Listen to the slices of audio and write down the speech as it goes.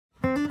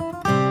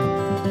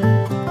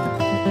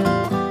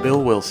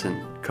Bill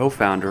Wilson,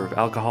 co-founder of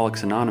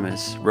Alcoholics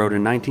Anonymous, wrote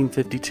in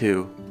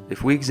 1952,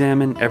 "If we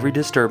examine every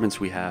disturbance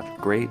we have,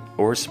 great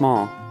or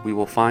small, we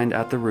will find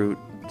at the root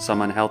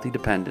some unhealthy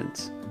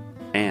dependence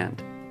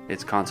and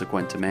its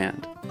consequent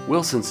demand."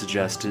 Wilson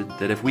suggested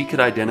that if we could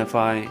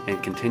identify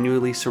and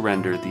continually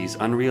surrender these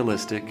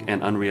unrealistic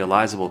and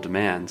unrealizable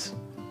demands,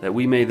 that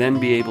we may then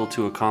be able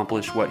to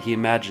accomplish what he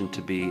imagined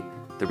to be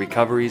the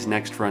recovery's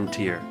next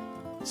frontier,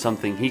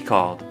 something he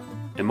called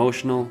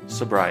emotional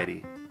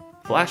sobriety.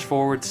 Flash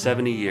forward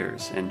 70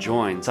 years and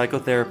join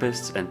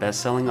psychotherapists and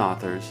best-selling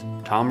authors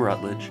Tom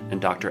Rutledge and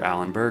Dr.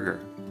 Alan Berger,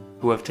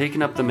 who have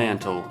taken up the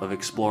mantle of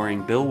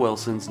exploring Bill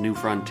Wilson's new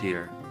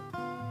frontier.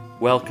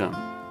 Welcome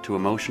to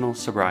Emotional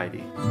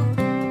Sobriety.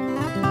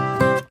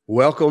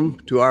 Welcome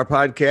to our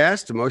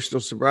podcast, Emotional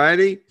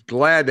Sobriety.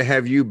 Glad to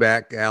have you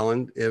back,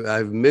 Alan.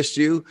 I've missed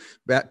you.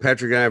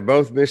 Patrick and I have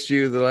both missed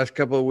you the last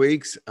couple of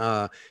weeks,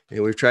 and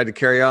we've tried to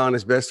carry on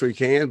as best we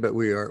can. But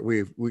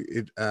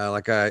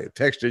like I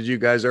texted you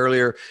guys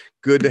earlier,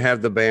 good to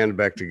have the band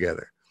back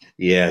together.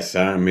 Yes,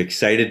 I'm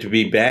excited to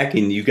be back,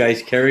 and you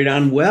guys carried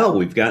on well.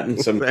 We've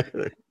gotten some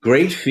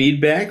great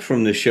feedback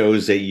from the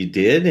shows that you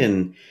did,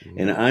 and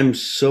I'm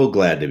so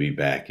glad to be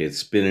back.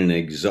 It's been an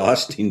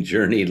exhausting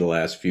journey the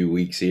last few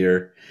weeks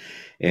here,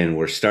 and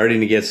we're starting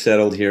to get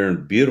settled here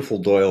in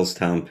beautiful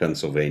Doylestown,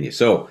 Pennsylvania.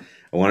 So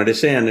I wanted to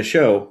say on the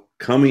show,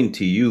 coming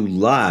to you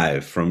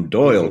live from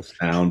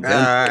Doylestown,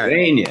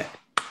 Pennsylvania.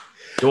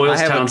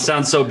 Doylestown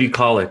sounds so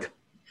bucolic.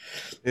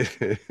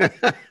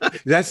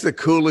 That's the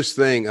coolest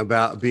thing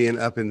about being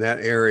up in that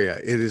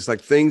area. It is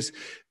like things,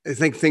 I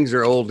think things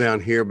are old down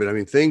here, but I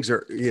mean, things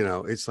are,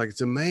 it's like,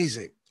 it's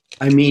amazing.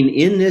 I mean,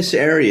 in this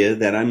area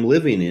that I'm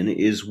living in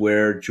is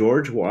where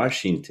George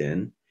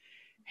Washington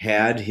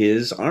had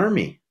his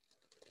army.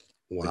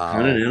 Wow. The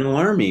Continental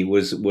Army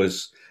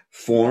was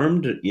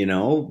formed,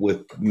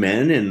 with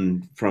men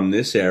and from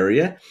this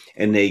area,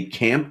 and they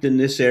camped in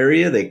this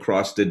area. They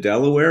crossed the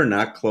Delaware,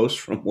 not close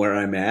from where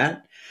I'm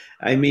at.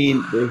 I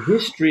mean, the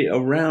history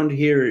around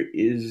here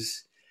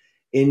is,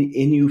 and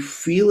you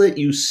feel it,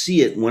 you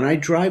see it. When I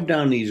drive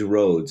down these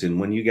roads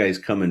and when you guys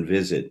come and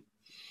visit,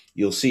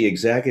 you'll see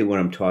exactly what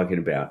I'm talking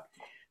about.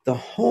 The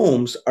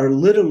homes are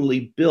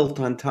literally built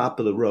on top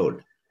of the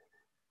road.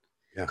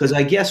 Because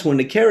I guess when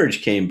the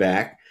carriage came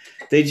back,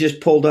 they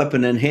just pulled up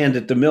and then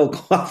handed the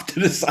milk off to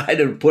the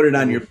side and put it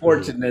on your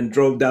porch and then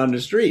drove down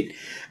the street.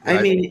 Right.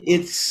 I mean,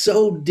 it's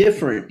so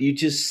different. You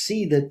just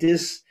see that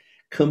this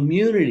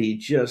community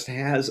just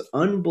has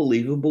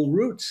unbelievable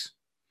roots.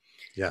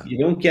 Yeah. You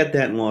don't get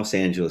that in Los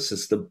Angeles.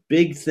 It's the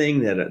big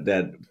thing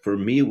that for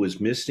me was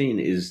missing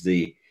is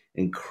the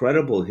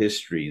incredible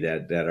history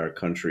that our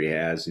country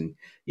has. And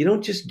you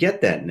don't just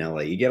get that in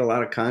LA. You get a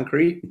lot of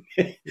concrete,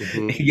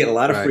 you get a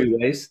lot of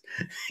freeways,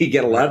 you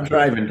get a lot of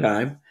driving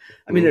time.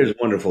 I mean, there's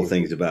wonderful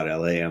things about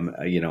LA.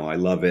 I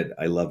love it.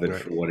 I love it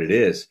for what it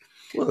is.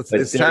 Well,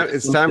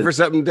 it's time for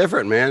something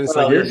different, man.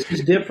 This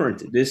is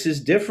different. This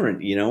is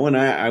different, and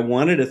I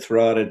wanted to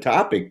throw out a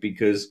topic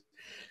because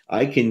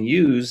I can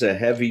use a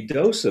heavy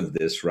dose of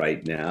this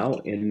right now,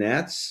 and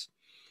that's,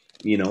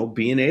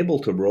 being able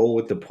to roll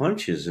with the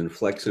punches and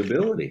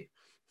flexibility.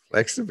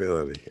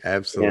 Flexibility,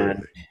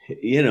 absolutely.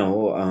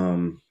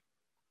 And,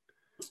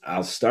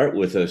 I'll start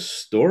with a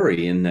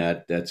story in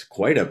that's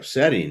quite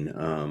upsetting.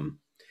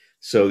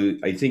 So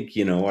I think,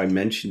 I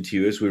mentioned to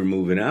you as we were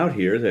moving out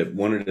here that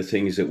one of the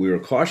things that we were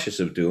cautious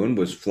of doing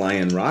was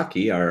flying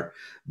Rocky, our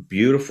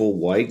beautiful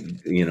white,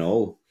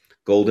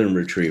 golden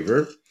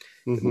retriever.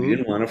 Mm-hmm. We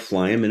didn't want to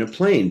fly him in a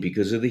plane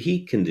because of the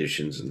heat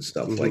conditions and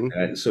stuff like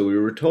that. So we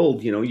were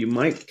told, you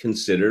might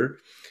consider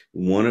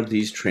one of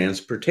these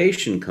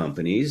transportation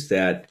companies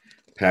that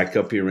pack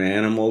up your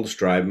animals,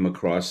 drive them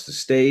across the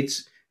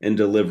states, and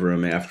deliver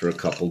them after a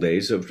couple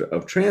days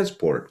of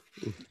transport.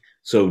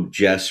 So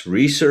Jess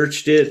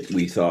researched it.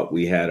 We thought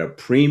we had a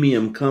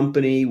premium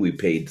company. We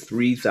paid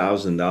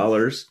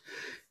 $3,000.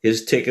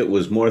 His ticket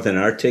was more than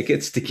our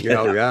tickets to get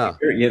out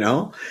here,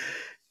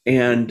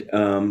 And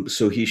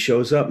so he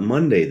shows up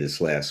Monday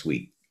this last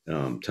week,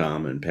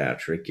 Tom and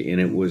Patrick,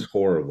 and it was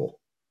horrible.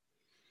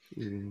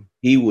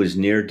 He was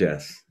near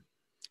death.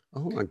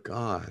 Oh, my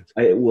God.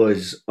 It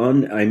was,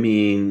 I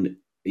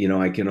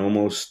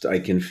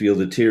can feel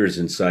the tears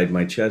inside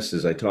my chest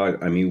as I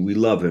talk. I mean, we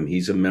love him.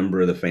 He's a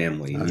member of the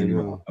family. You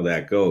know how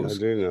that goes. I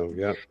do know,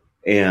 yeah.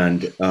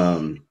 And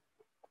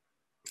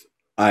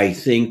I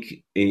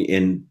think,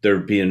 and they're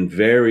being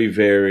very,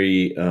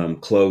 very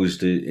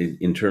closed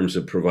in terms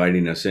of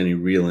providing us any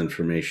real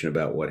information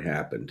about what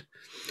happened.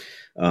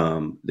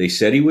 They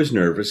said he was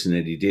nervous and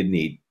that he didn't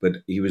eat, but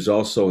he was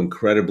also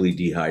incredibly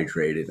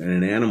dehydrated. And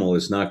an animal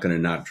is not going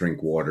to not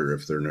drink water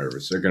if they're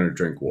nervous. They're going to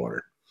drink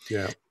water.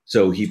 Yeah.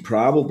 So he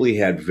probably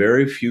had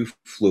very few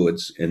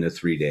fluids in the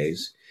 3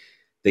 days.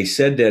 They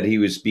said that he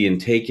was being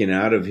taken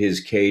out of his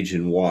cage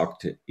and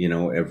walked,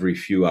 every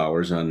few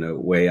hours on the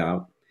way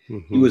out.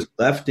 Mm-hmm. He was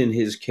left in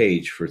his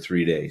cage for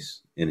 3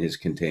 days in his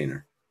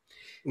container.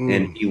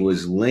 And he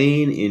was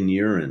laying in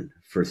urine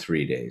for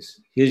 3 days.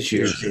 His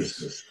urine.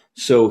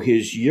 So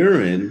his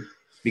urine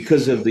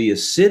because of the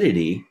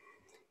acidity,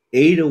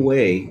 ate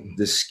away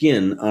the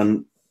skin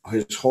on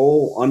his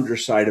whole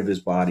underside of his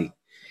body.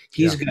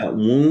 He's got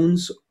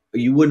wounds.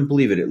 You wouldn't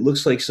believe it. It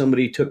looks like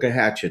somebody took a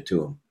hatchet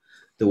to him,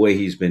 the way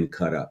he's been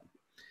cut up.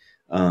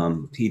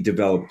 He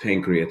developed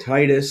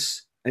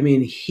pancreatitis. I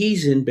mean,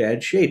 he's in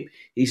bad shape.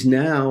 He's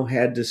now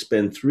had to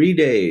spend 3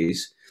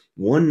 days,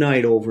 one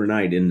night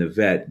overnight in the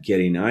vet,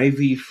 getting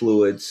IV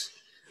fluids,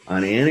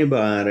 on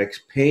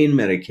antibiotics, pain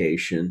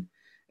medication,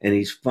 and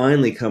he's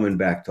finally coming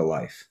back to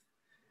life.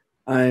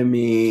 I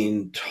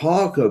mean,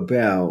 talk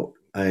about,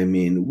 I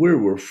mean,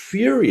 we're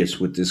furious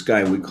with this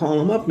guy. We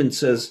call him up and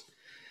says,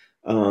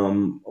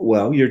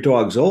 well, your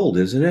dog's old,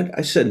 isn't it?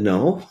 I said,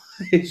 no,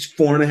 he's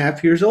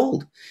 4.5 years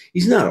old.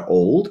 He's not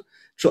old.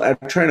 So I'm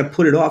trying to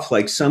put it off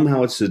like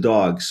somehow it's the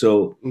dog.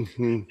 So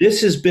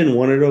this has been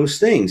one of those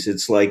things.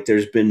 It's like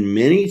there's been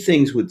many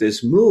things with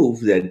this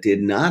move that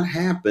did not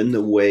happen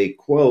the way,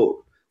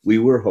 quote, we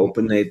were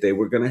hoping they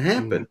were going to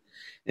happen.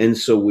 And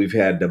so we've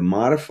had to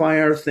modify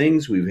our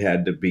things. We've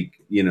had to be,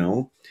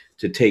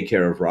 to take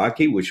care of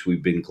Rocky, which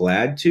we've been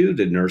glad to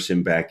nurse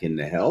him back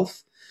into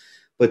health.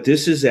 But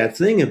this is that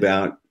thing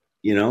about,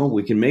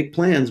 we can make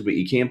plans, but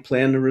you can't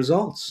plan the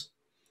results.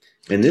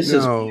 And this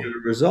is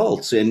the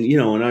results. And,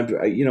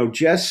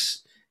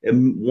 Jess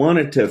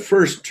wanted to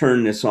first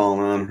turn this all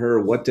on her.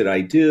 What did I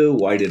do?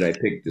 Why did I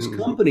pick this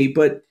company?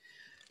 But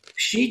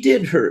she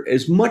did her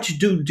as much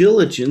due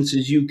diligence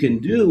as you can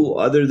do,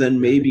 other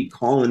than maybe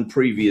calling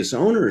previous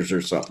owners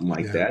or something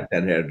like that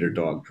had their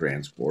dog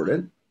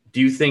transported.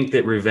 Do you think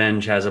that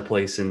revenge has a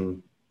place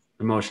in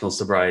emotional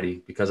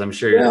sobriety? Because I'm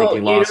sure you're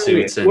thinking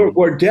lawsuits.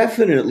 We're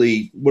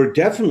definitely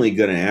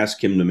going to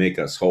ask him to make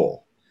us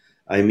whole.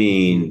 I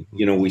mean,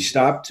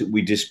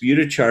 we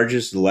disputed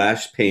charges, the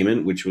last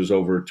payment, which was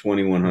over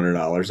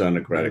 $2,100 on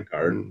a credit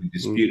card. We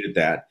disputed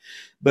that.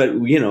 But,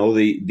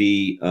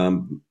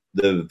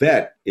 the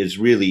vet is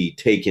really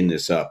taking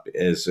this up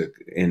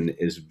and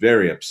is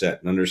very upset,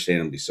 and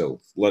understandably so.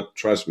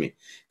 Trust me,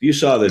 if you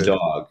saw the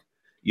dog,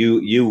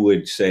 you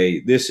would say,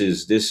 this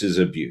is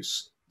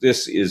abuse.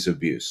 This is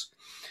abuse.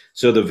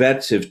 So the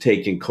vets have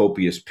taken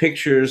copious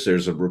pictures.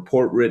 There's a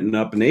report written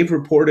up, and they've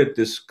reported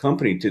this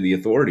company to the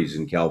authorities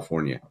in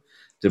California,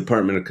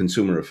 Department of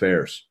Consumer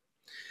Affairs.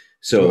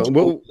 So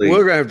we're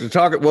going to have to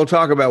talk. We'll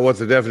talk about what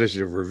the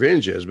definition of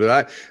revenge is,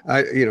 but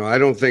I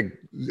don't think.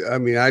 I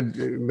mean,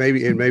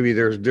 maybe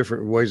there's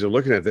different ways of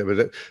looking at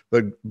that,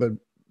 but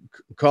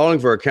calling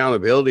for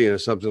accountability in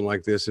something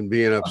like this and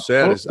being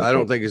upset I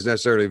don't think is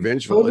necessarily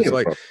vengeful. It's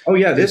like,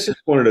 this is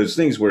one of those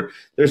things where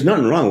there's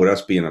nothing wrong with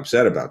us being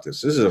upset about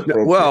this. This is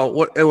appropriate. Well,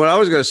 what I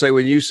was going to say,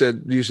 when you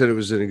said it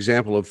was an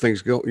example of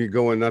things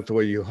going not the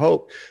way you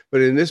hoped,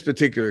 but in this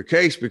particular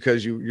case,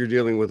 because you're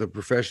dealing with a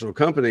professional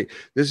company,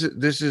 this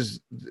is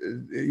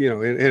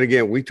and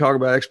again, we talk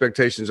about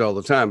expectations all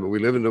the time, but we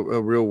live in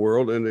a real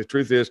world, and the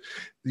truth is,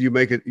 you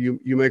make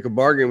a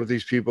bargain with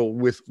these people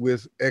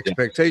with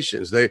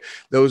expectations.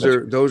 Those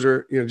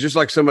are just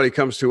like somebody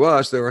comes to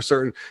us, there are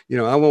certain,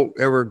 I won't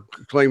ever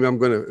claim I'm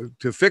going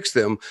to fix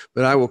them,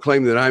 but I will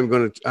claim that I'm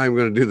going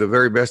to do the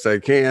very best I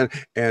can.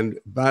 And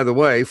by the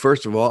way,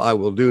 first of all, I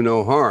will do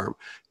no harm.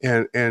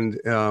 And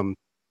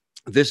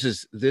this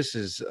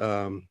is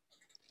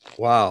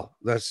wow,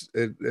 that's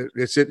it.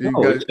 It's a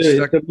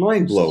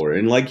mind blower.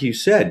 And like you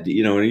said,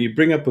 and you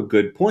bring up a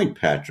good point,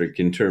 Patrick,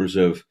 in terms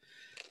of,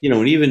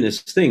 and even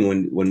this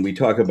thing, when we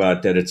talk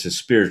about that it's a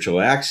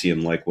spiritual axiom,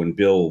 like when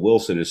Bill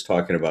Wilson is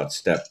talking about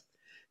step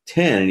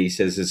 10, and he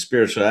says it's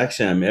spiritual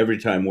axiom, every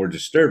time we're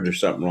disturbed, there's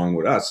something wrong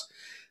with us.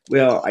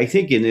 Well, I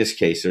think in this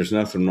case, there's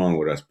nothing wrong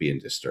with us being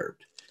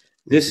disturbed.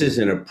 This is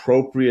an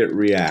appropriate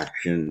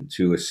reaction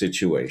to a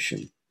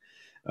situation.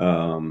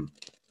 And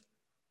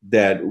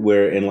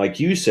like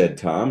you said,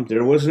 Tom,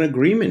 there was an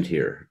agreement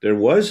here. There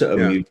was a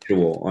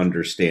mutual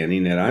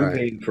understanding that I'm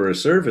paying for a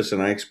service,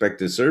 and I expect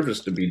the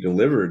service to be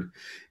delivered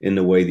in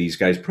the way these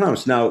guys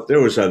promised. Now, there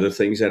was other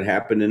things that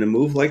happened in a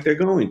move, like they're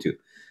going to.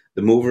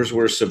 The movers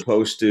were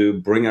supposed to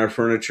bring our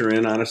furniture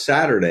in on a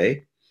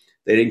Saturday.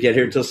 They didn't get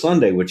here till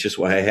Sunday, which is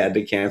why I had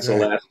to cancel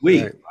last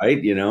week,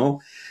 right?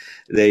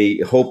 They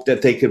hoped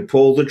that they could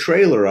pull the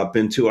trailer up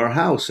into our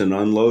house and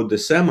unload the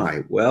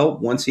semi. Well,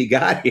 once he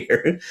got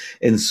here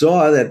and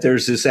saw that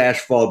there's this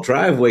asphalt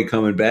driveway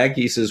coming back,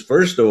 he says,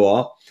 first of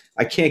all,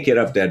 I can't get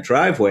up that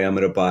driveway. I'm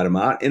going to bottom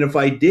out. And if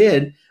I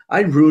did,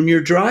 I'd ruin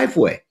your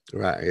driveway.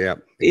 Right. Yeah.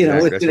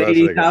 Exactly. It's an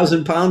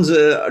 80,000 pounds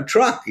a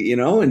truck,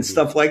 and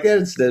stuff like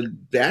that. The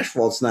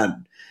asphalt's not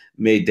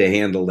made to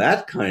handle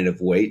that kind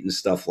of weight and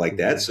stuff like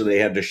that. So they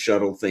had to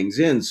shuttle things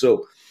in.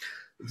 So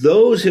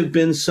those have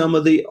been some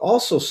of the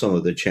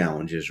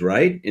challenges,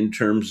 right? In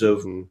terms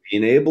of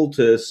being able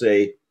to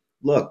say,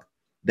 look,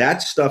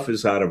 that stuff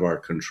is out of our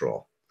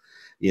control,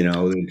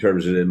 in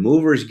terms of the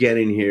movers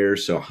getting here.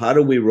 So how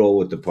do we roll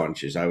with the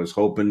punches? I was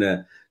hoping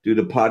to do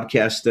the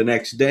podcast the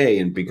next day,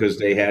 and because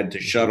they had to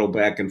shuttle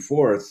back and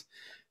forth,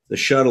 the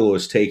shuttle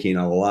was taking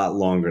a lot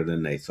longer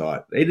than they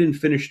thought. They didn't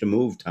finish the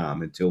move,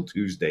 Tom, until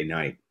Tuesday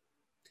night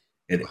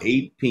at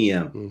 8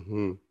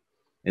 p.m.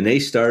 And they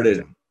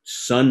started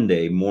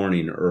Sunday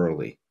morning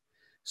early.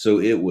 So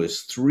it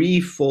was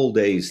 3 full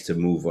days to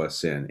move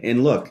us in.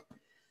 And look,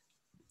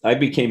 I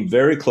became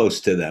very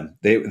close to them.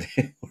 They were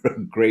a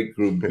great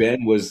group. It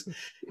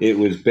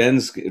was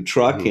Ben's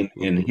truck,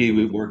 and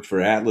he worked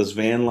for Atlas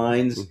Van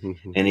Lines,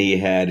 and he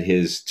had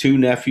his 2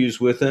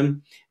 nephews with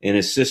him and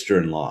his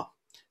sister-in-law.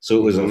 So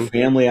it was a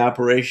family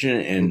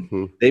operation,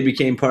 and they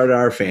became part of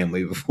our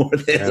family before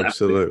they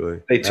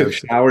Absolutely. They took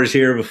showers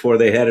here before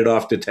they headed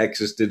off to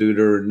Texas to do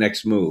their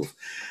next move.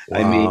 Wow.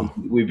 I mean,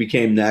 we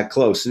became that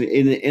close.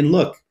 And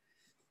look,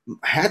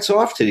 hats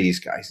off to these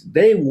guys.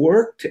 They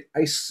worked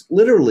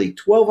literally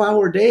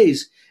 12-hour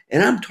days,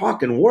 and I'm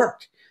talking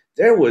worked.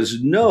 There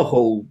was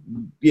no,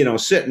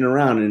 sitting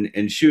around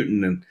and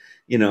shooting and,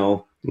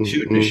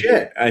 shooting the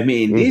shit. I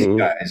mean, these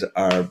guys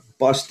are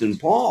busting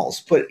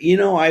balls. But,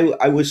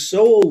 I was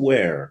so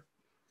aware,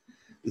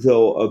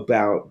 though,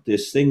 about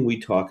this thing we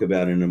talk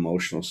about in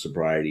emotional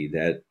sobriety,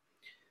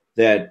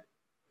 that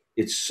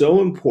it's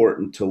so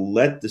important to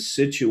let the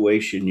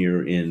situation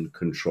you're in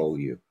control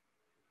you.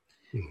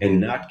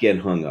 And not get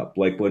hung up.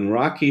 Like when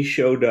Rocky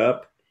showed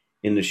up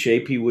in the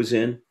shape he was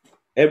in,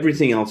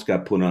 everything else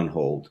got put on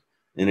hold.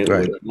 And it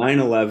was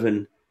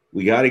 9/11.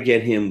 We got to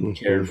get him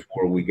cared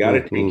for. We got to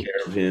take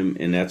care of him.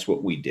 And that's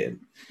what we did.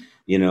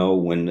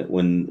 When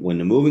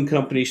the moving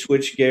company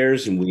switched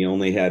gears and we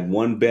only had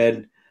one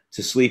bed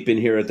to sleep in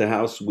here at the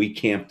house, we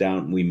camped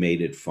out and we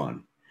made it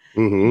fun.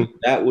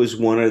 That was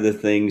one of the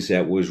things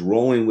that was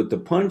rolling with the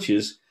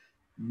punches.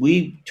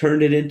 We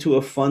turned it into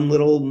a fun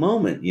little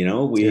moment.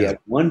 We had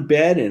one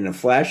bed and a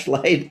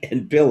flashlight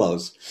and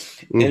pillows,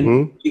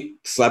 and we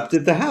slept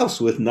at the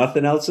house with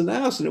nothing else in the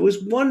house. And it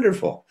was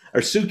wonderful.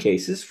 Our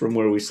suitcases from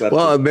where we slept.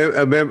 Well,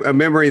 a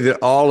memory that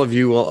all of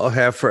you will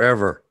have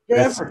forever.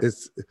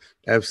 It's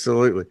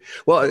absolutely.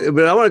 Well,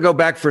 but I want to go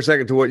back for a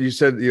second to what you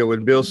said.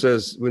 When Bill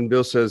says there's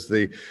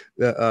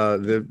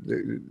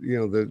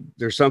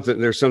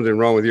something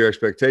wrong with your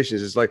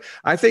expectations. It's like,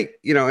 I think,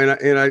 and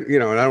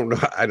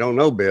I don't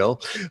know Bill,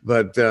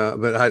 but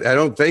I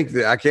don't think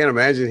that, I can't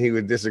imagine he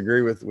would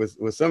disagree with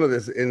some of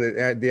this in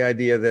the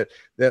idea that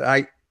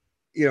I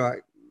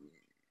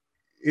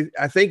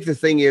think the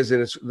thing is,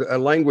 and it's a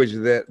language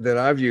that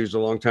I've used a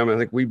long time. I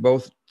think we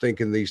both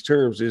think in these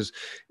terms is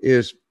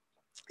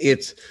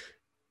it's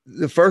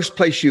the first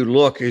place you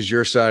look is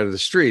your side of the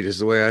street, is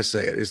the way I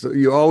say it. Is that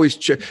you always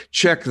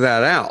check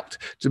that out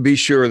to be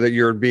sure that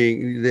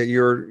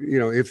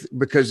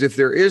because if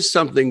there is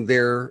something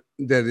there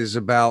that is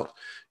about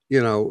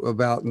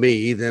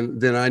me,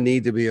 then I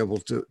need to be able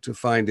to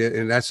find it.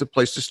 And that's the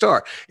place to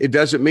start. It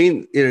doesn't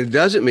mean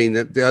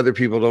that the other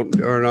people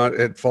are not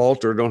at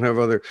fault or don't have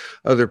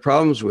other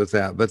problems with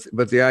that.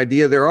 But the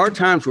idea, there are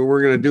times where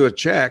we're going to do a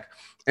check.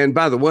 And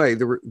by the way,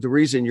 the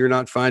reason you're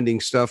not finding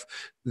stuff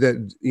that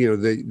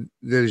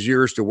is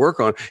yours to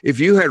work on, if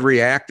you had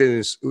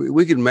reacted,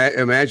 we can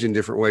imagine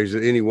different ways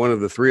that any one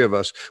of the three of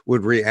us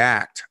would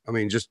react. I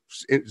mean, just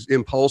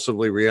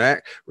impulsively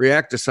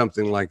react to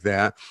something like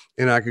that.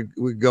 And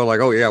we'd go like,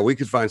 oh yeah, I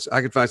could find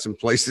some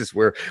places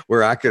where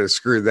I could have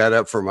screwed that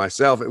up for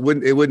myself. It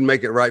wouldn't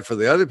make it right for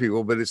the other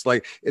people, but it's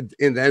like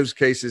in those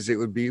cases, it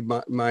would be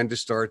mine to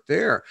start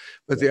there.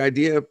 But the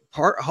idea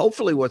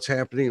hopefully what's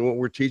happening and what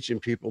we're teaching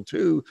people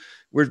too,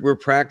 we're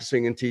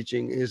practicing and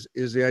teaching is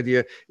the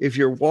idea, if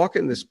you're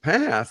walking this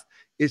path,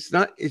 it's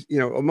not,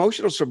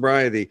 emotional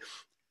sobriety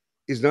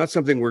is not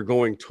something we're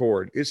going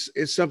toward.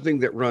 It's something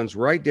that runs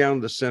right down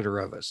the center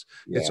of us.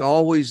 Yeah. It's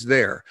always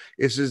there.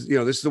 This is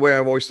the way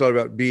I've always thought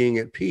about being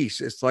at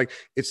peace. It's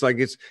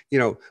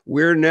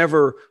we're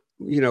never,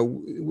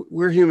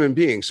 we're human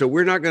beings. So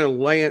we're not going to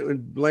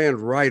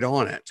land right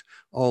on it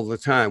all the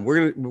time.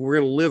 We're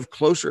going to live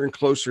closer and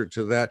closer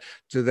to that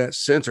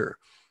center.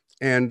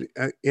 And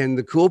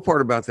the cool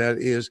part about that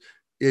is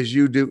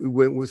you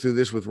went through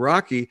this with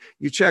Rocky,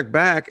 you check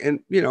back and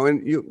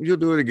you'll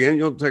do it again.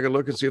 You'll take a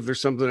look and see if there's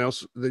something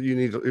else that you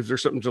need. If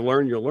there's something to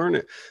learn, you'll learn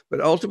it.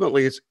 But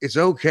ultimately, it's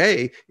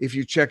okay if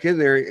you check in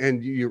there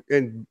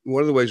and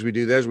one of the ways we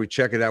do that is we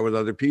check it out with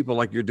other people,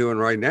 like you're doing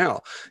right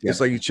now. Yeah.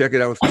 It's like you check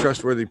it out with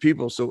trustworthy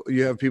people. So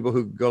you have people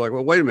who go like,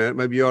 well, wait a minute,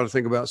 maybe you ought to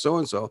think about so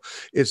and so.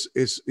 It's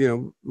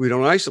we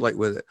don't isolate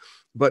with it.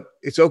 But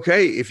it's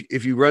okay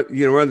if you run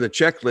the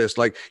checklist,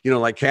 like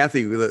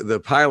Kathy,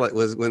 the pilot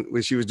was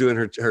when she was doing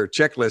her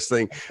checklist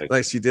thing,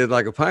 like she did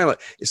like a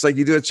pilot. It's like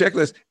you do a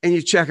checklist and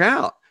you check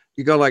out.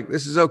 You go like,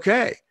 this is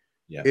okay.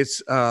 Yeah.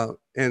 It's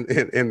and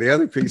the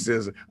other piece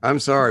is, I'm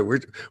sorry,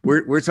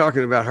 we're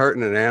talking about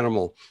hurting an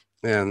animal,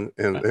 and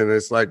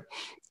it's like,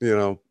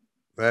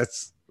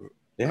 that's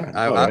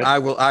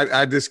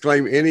I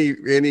disclaim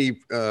any.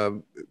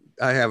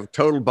 I have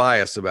total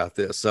bias about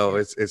this, so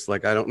it's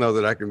like I don't know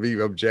that I can be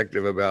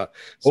objective about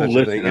such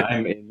a thing.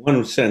 In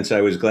one sense, I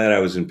was glad I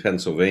was in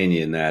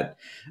Pennsylvania and that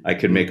I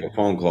could make a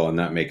phone call and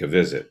not make a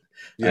visit.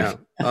 Yeah,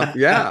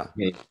 yeah,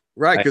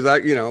 right. Because I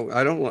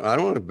don't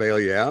want to bail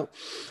you out.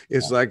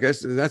 It's like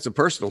that's a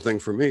personal thing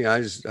for me.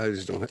 I just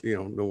don't want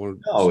to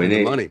spend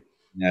the money.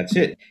 That's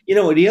it.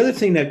 The other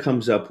thing that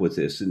comes up with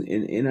this,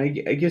 and I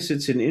guess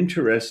it's an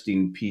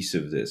interesting piece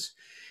of this.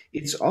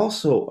 It's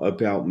also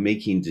about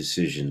making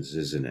decisions,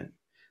 isn't it?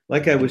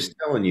 like I was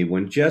telling you,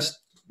 when just,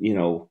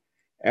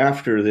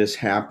 after this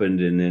happened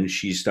and then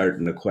she's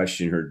starting to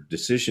question her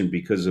decision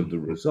because of the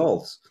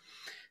results,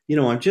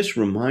 I'm just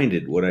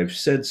reminded what I've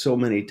said so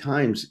many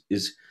times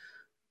is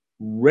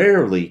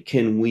rarely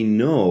can we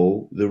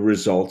know the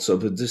results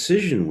of a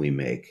decision we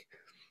make.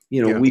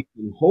 We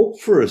can hope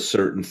for a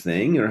certain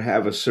thing or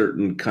have a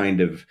certain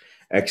kind of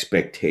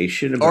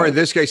expectation about, or in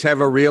this case,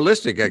 have a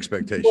realistic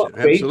expectation. well,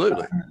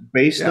 Absolutely.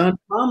 based on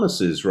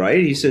promises,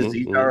 right? He says,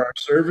 these are our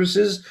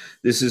services.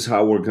 This is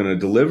how we're going to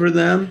deliver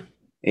them.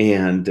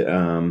 And,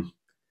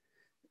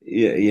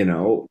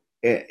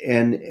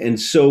 and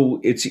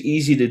so it's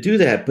easy to do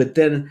that. But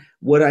then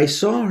what I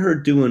saw her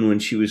doing when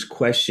she was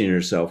questioning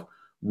herself,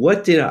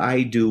 what did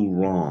I do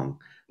wrong?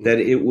 That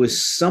it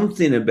was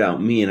something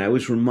about me. And I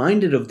was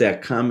reminded of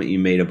that comment you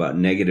made about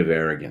negative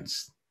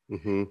arrogance.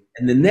 And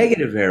the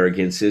negative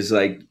arrogance is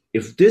like,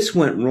 if this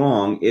went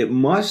wrong, it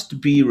must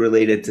be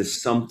related to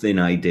something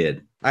I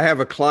did. I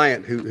have a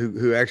client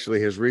who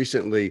actually has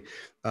recently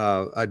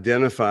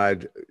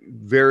identified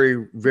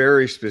very,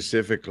 very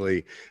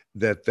specifically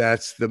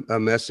that's a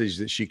message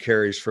that she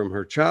carries from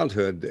her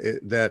childhood,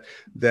 that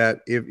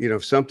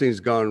if something's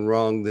gone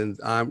wrong, then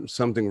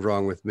something's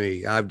wrong with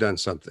me. I've done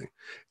something,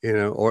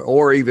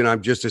 or even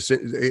I'm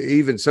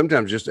even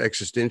sometimes just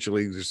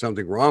existentially, there's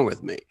something wrong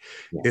with me.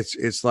 Yeah.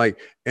 It's like,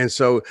 and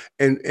so,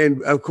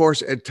 and of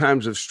course, at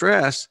times of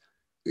stress,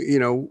 we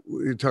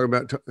talk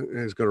about,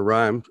 it's going to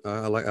rhyme.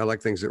 I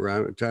like things that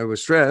rhyme. At time of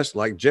stress,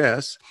 like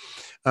Jess,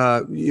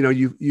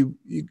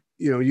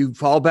 you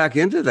fall back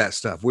into that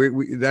stuff.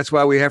 That's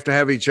why we have to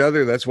have each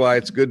other. That's why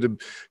it's good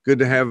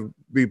to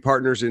be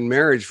partners in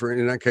marriage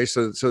in that case.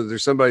 So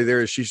there's somebody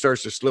there. As she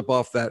starts to slip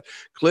off that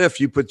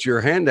cliff, you put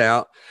your hand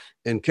out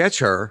and catch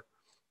her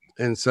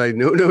and say,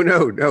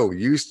 no,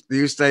 you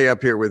stay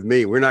up here with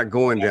me. We're not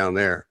going down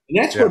there.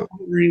 And that's where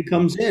partnering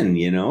comes in,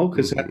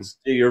 because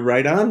you're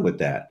right on with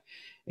that.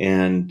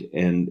 And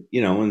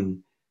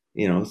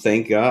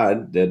thank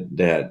God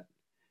that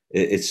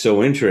it's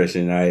so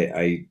interesting.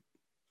 I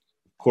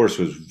of course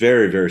was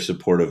very, very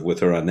supportive with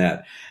her on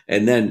that.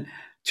 And then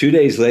 2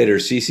 days later,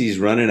 Cece's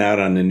running out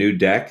on the new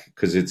deck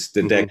because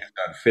the deck is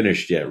not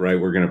finished yet, right?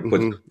 We're going to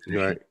put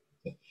right.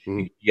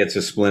 He gets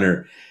a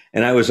splinter,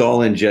 and I was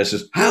all in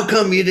Jess's. How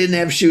come you didn't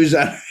have shoes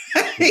on?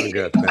 Oh,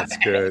 good. That's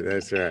good.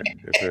 That's right.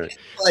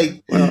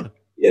 Like, well,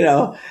 we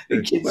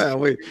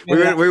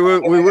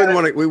wouldn't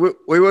want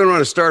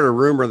to start a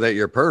rumor that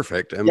you're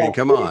perfect. I mean,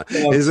 come on.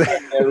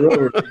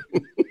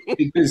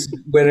 Because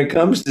when it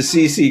comes to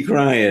Cece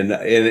crying,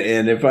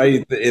 and if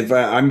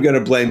I'm going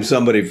to blame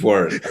somebody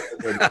for it.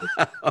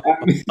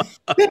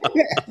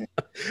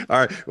 All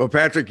right. Well,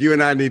 Patrick, you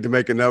and I need to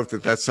make a note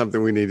that that's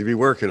something we need to be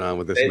working on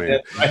with this man.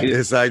 Right.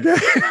 It's like,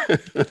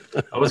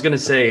 I was going to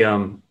say,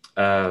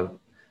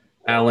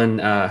 Alan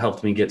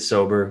helped me get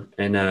sober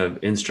in an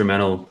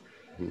instrumental,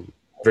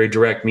 very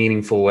direct,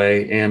 meaningful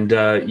way. And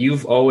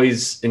you've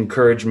always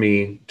encouraged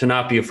me to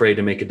not be afraid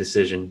to make a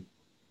decision.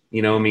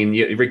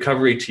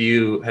 Recovery to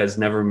you has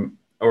never,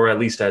 or at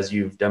least as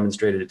you've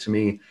demonstrated it to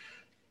me,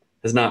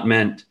 has not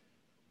meant,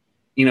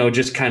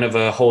 just kind of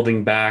a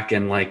holding back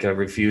and like a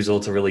refusal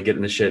to really get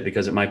in the shit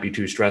because it might be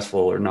too stressful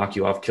or knock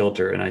you off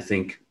kilter. And I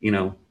think,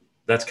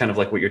 that's kind of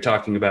like what you're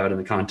talking about in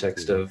the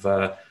context of,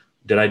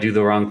 did I do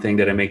the wrong thing?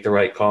 Did I make the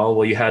right call?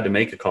 Well, you had to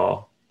make a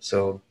call.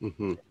 So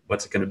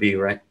what's it going to be,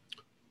 right?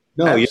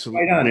 No,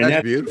 absolutely. You're right on. And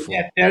that's beautiful.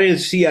 That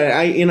is, see,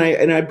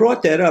 I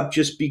brought that up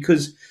just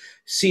because,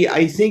 see,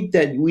 I think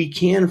that we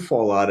can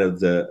fall out of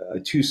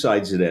the two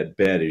sides of that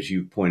bed, as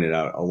you pointed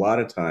out a lot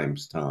of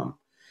times, Tom,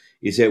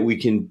 is that we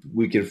can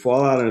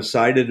fall out on a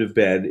side of the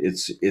bed.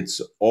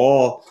 It's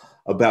all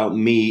about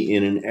me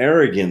in an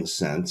arrogant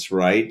sense,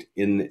 right?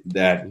 In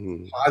that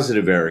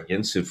positive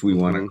arrogance, if we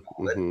want to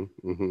call it.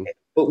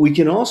 But we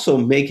can also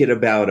make it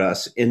about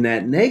us in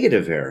that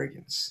negative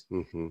arrogance.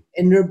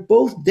 And they're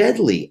both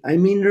deadly. I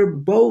mean, they're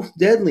both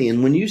deadly.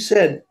 And when you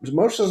said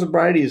emotional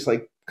sobriety is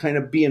like kind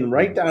of being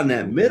right down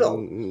that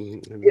middle,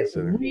 it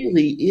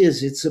really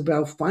is. It's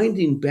about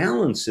finding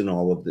balance in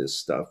all of this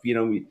stuff.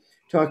 We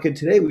talking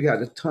today, we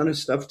got a ton of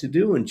stuff to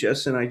do. And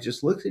Jess and I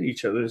just looked at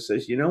each other and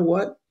says, you know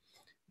what?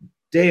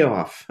 Day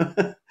off.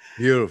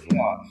 Beautiful. Day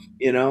off.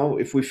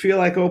 If we feel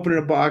like opening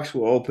a box,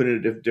 we'll open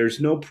it. If there's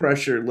no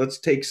pressure, let's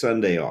take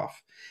Sunday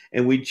off.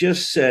 And we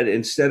just said,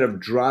 instead of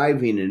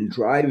driving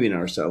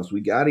ourselves,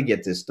 we got to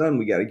get this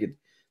done.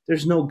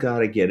 There's no got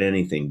to get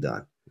anything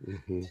done.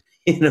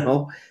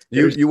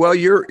 There is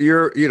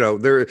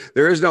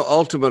no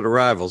ultimate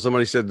arrival.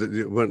 Somebody said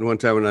that one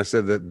time when I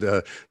said that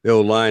the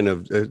old line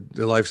of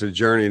the life's a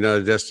journey, not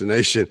a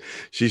destination.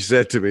 She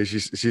said to me, she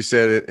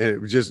said it,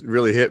 and it just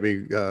really hit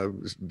me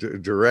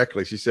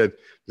directly. She said,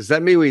 "Does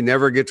that mean we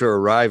never get to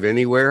arrive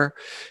anywhere?"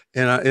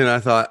 And I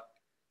thought,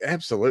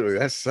 Absolutely,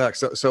 that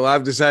sucks. So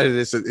I've decided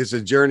it's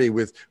a journey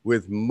with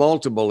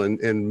multiple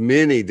and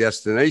many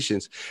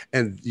destinations,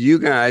 and you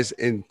guys,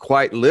 and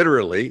quite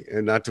literally,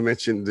 and not to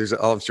mention,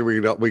 I'm sure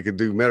we could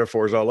do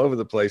metaphors all over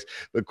the place,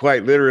 but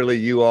quite literally,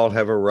 you all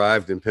have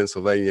arrived in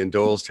Pennsylvania, in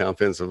Doylestown,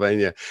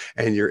 Pennsylvania,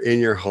 and you're in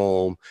your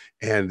home,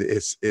 and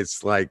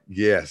it's like,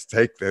 yes,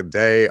 take the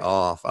day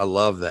off. I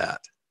love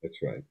that.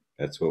 That's right.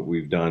 That's what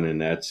we've done,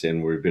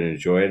 and we've been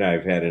enjoying it.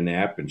 I've had a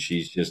nap, and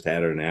she's just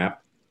had her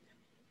nap.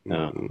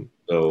 Mm-hmm.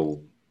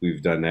 So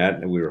we've done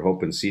that, and we were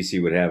hoping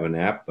Cece would have a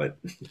nap, but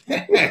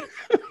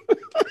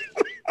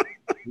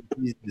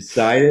she's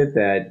decided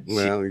that.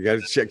 Well, you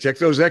got to check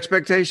those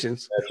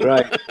expectations. That's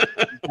right.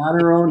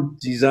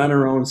 She's on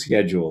her own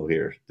schedule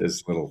here.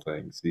 This little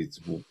thing. It's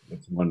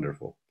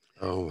wonderful.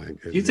 Oh my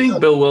goodness. Do you think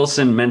Bill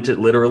Wilson meant it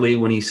literally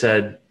when he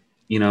said,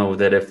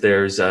 that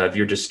if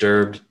you're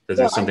disturbed, that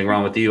there's something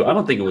wrong with you? I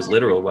don't think it was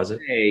literal, was it?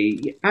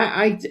 Hey,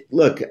 I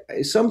look.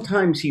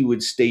 Sometimes he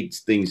would state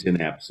things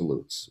in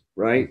absolutes,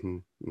 right?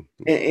 Mm-hmm.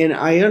 Mm-hmm. And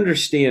I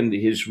understand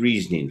his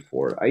reasoning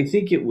for it. I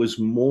think it was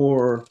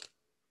more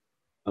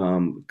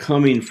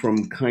coming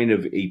from kind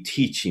of a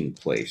teaching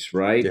place,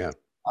 right? Yeah.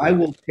 I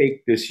will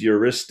take this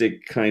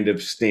heuristic kind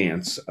of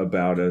stance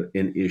about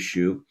an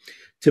issue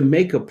to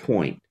make a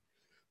point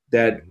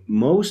that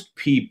most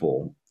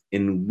people,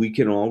 and we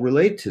can all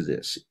relate to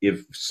this,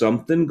 if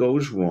something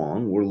goes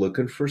wrong, we're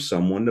looking for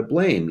someone to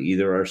blame,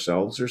 either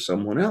ourselves or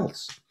someone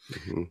else.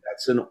 Mm-hmm.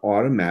 That's an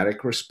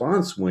automatic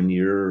response when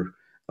you're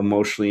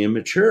emotionally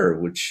immature,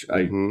 which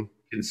I can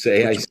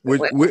say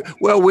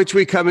which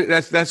we come in,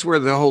 that's where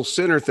the whole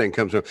sinner thing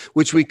comes from,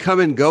 which we come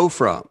and go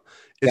from.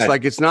 It's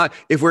like, it's not,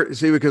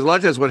 because a lot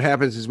of times what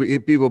happens is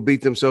people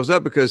beat themselves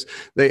up because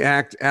they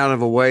act out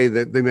of a way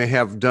that they may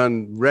have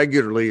done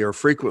regularly or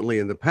frequently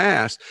in the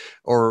past,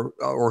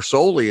 or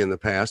solely in the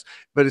past.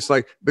 But it's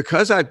like,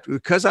 because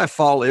I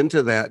fall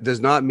into that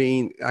does not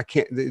mean I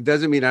can't, it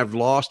doesn't mean I've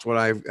lost what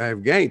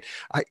I've gained.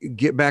 I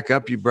get back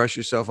up, you brush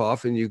yourself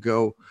off, and you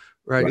go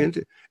right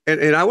into.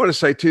 And I want to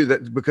say too,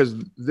 that because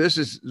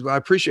I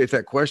appreciate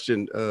that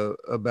question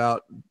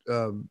about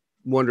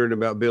wondering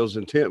about Bill's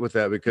intent with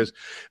that,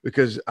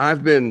 because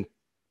I've been,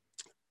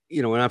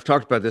 and I've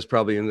talked about this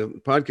probably in the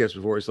podcast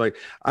before. It's like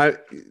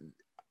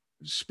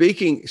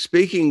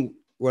speaking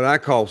what I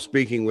call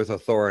speaking with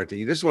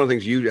authority. This is one of the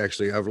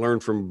things I've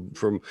learned from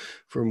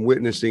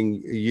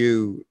witnessing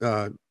you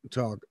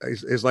talk.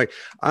 Is like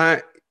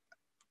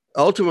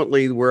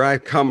ultimately, where I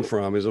come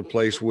from is a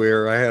place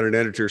where I had an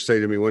editor say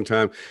to me one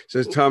time,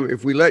 says, Tom,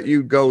 if we let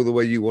you go the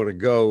way you want to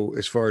go,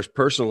 as far as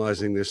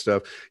personalizing this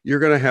stuff, you're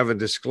going to have a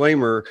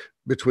disclaimer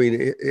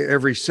between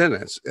every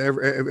sentence.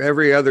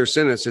 Every other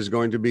sentence is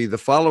going to be, the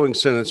following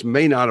sentence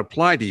may not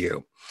apply to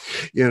you.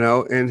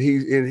 And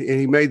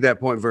he made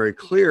that point very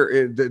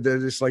clear, that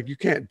it's like, you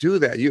can't do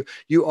that.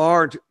 You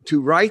are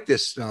to write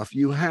this stuff.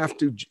 You have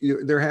to,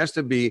 there has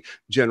to be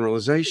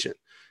generalization.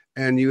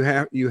 And you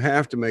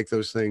have to make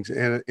those things.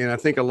 And I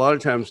think a lot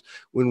of times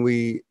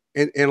when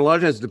and a lot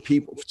of times the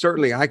people,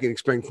 certainly I can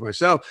explain for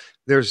myself,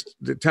 there's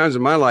the times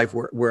in my life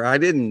where I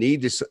didn't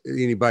need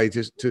anybody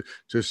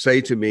to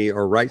say to me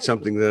or write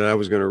something that I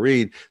was going to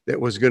read that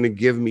was going to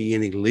give me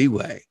any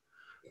leeway.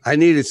 I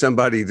needed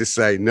somebody to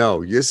say,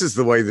 no, this is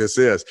the way this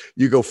is.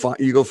 You go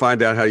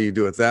find out how you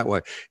do it that way.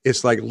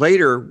 It's like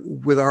later,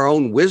 with our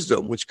own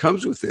wisdom, which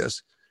comes with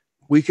this,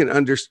 we can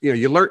understand,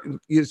 you learn,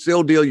 it's the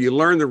old deal. You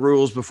learn the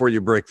rules before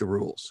you break the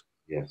rules.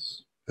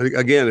 Yes.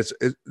 Again,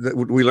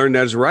 we learn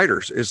that as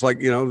writers. It's like,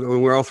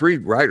 when we're all three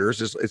writers,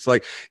 it's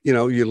like, you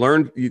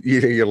learn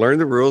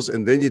the rules,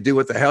 and then you do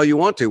what the hell you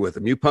want to with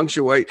them. You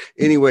punctuate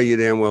any way you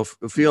damn well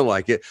feel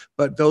like it.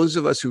 But those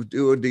of us who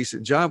do a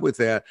decent job with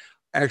that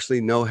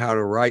actually know how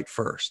to write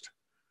first.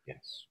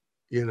 Yes.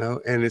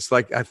 And it's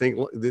like, I think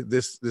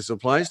this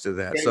applies to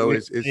that. So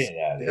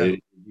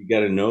you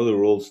got to know the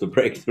rules to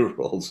break the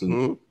rules.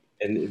 And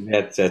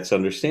that's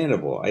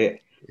understandable.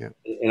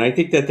 And I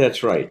think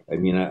that's right. I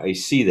mean, I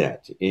see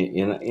that,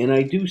 and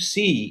I do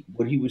see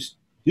what he was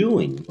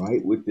doing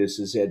right with this.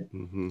 Is that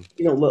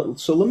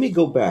so? Let me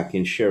go back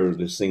and share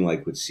this thing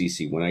like with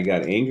Cece when I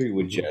got angry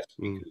with Jess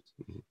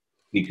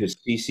because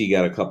Cece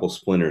got a couple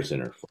splinters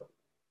in her foot.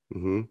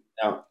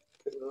 Now,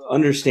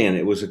 understand,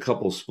 it was a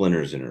couple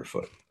splinters in her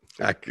foot.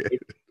 That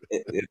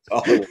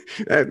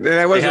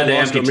wasn't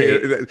lost on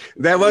me.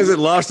 That wasn't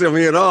lost on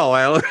me at all,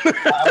 Alan.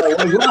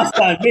 It was lost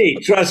on me.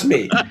 Trust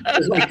me. It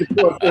was like the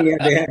poor thing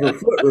had to have her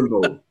foot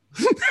removed.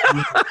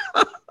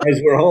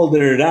 As we're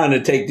holding her down to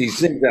take these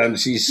things out, and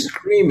she's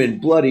screaming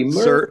bloody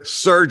murder.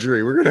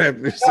 Surgery. We're gonna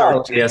have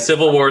surgery. Yeah,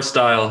 Civil War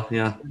style.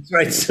 Yeah, that's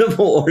right,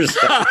 Civil War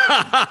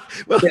style.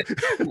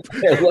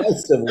 It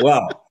was Civil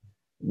War.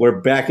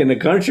 We're back in the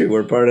country.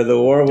 We're part of the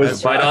war.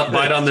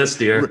 Bite on this,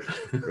 dear.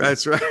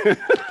 That's right.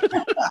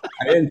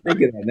 I didn't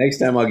think of that. Next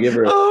time I'll give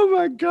her. Oh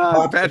my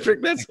God,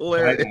 Patrick, that's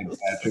hilarious.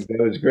 Patrick,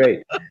 that was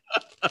great.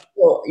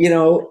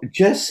 Well,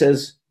 Jess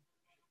says,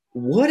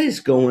 "What is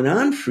going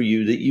on for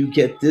you that you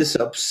get this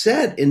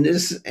upset and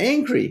this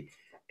angry?"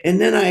 And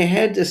then I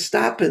had to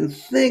stop and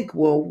think.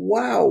 Well,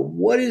 wow,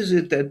 what is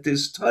it that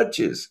this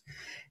touches?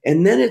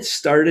 And then it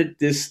started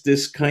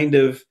this kind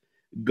of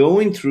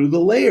going through the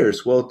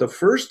layers. Well, the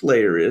first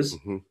layer is,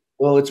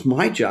 well, it's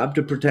my job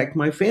to protect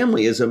my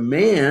family. As a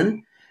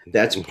man,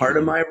 that's part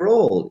of my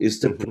role, is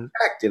to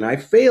protect, and I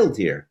failed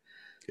here.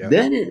 Yep.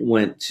 Then it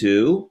went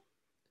to,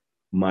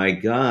 my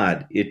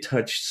God, it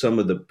touched some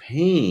of the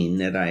pain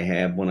that I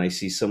have when I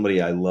see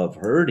somebody I love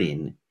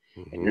hurting,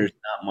 and there's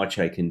not much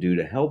I can do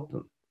to help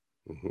them.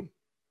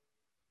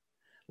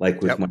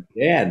 Like with my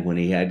dad when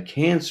he had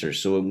cancer.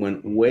 So it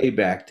went way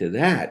back to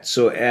that.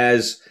 So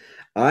as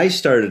I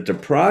started to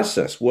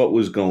process what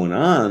was going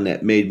on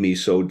that made me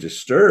so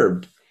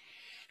disturbed,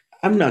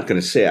 I'm not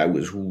going to say I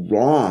was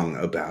wrong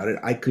about it.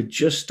 I could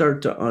just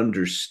start to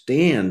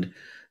understand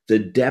the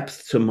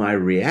depth to my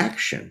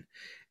reaction.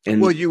 And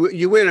well,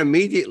 you went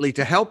immediately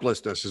to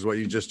helplessness, is what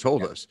you just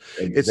told us.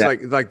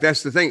 Exactly. It's like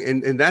that's the thing,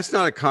 and that's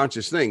not a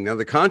conscious thing. Now,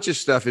 the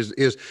conscious stuff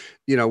is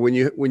when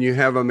you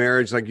have a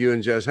marriage like you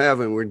and Jess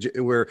have, and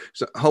we're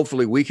so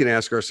hopefully we can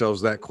ask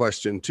ourselves that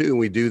question too, and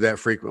we do that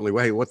frequently.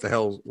 Well, hey, what the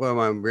hell? What am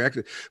I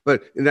reacting?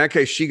 But in that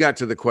case, she got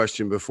to the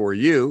question before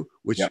you,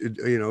 which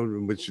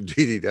which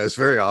Dee Dee does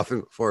very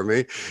often for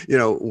me.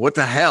 What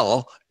the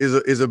hell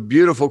is a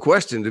beautiful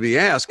question to be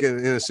asked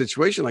in a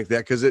situation like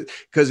that, because it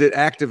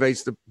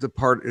activates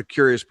a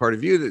curious part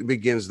of you that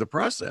begins the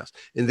process,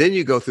 and then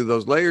you go through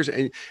those layers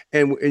and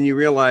you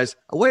realize,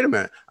 oh, wait a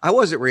minute, I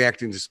wasn't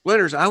reacting to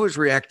splinters, I was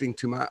reacting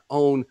to my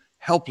own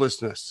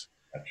helplessness.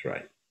 That's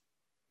right.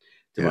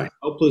 To my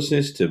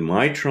helplessness, to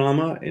my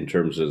trauma in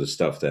terms of the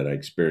stuff that I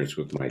experienced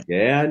with my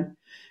dad,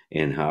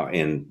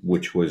 and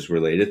which was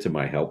related to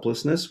my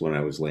helplessness when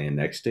I was laying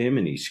next to him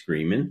and he's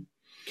screaming.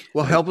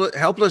 Well,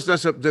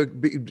 helplessness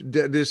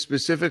is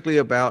specifically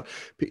about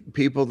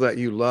people that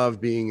you love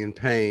being in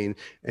pain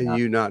and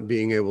you not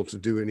being able to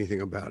do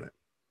anything about it.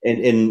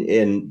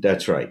 And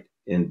that's right.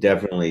 And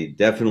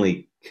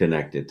definitely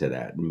connected to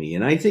that in me.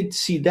 And I think,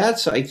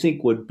 that's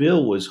what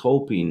Bill was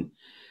hoping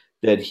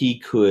that he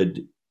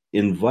could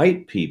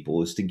invite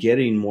people, is to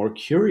getting more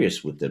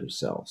curious with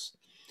themselves.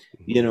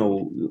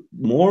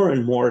 More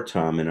and more,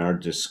 Tom, in our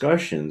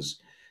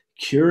discussions,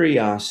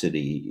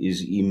 curiosity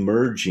is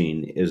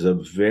emerging as a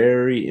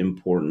very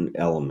important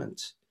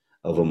element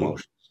of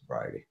emotional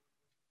sobriety.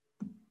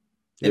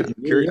 Yeah.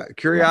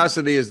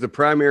 Curiosity is the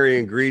primary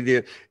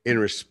ingredient in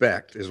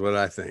respect, is what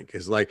I think.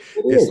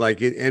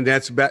 And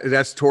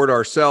that's toward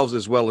ourselves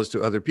as well as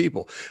to other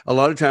people. A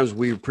lot of times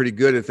we're pretty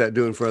good at that,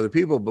 doing for other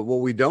people, but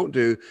what we don't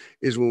do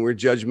is, when we're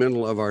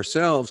judgmental of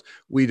ourselves,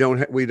 we don't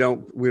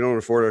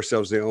afford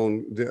ourselves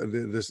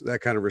that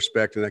kind of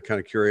respect and that kind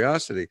of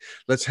curiosity.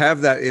 Let's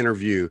have that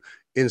interview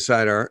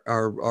inside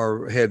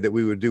our head that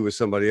we would do with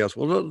somebody else.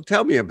 Well,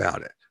 tell me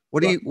about it.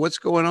 What's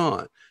going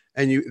on?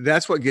 And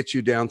that's what gets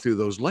you down through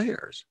those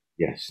layers.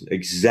 Yes,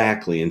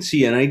 exactly.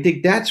 And I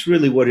think that's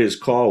really what his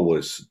call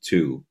was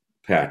to,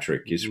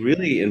 Patrick, is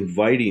really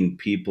inviting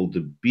people to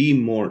be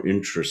more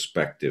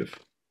introspective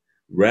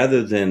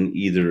rather than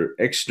either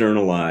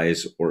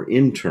externalize or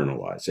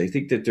internalize. I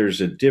think that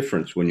there's a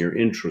difference when you're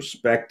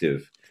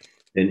introspective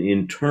and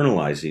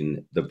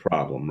internalizing the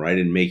problem, right?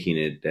 And making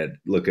it that,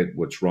 look at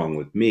what's wrong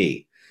with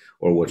me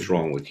or what's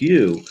wrong with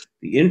you.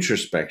 The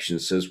introspection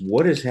says,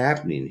 what is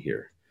happening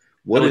here?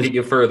 What will get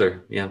you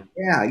further? Yeah.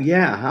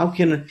 How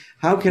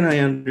can I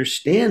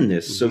understand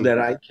this so that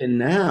I can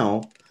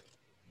now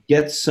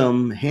get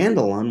some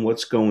handle on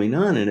what's going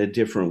on in a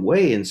different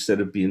way instead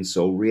of being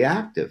so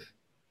reactive?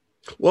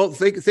 Well,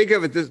 think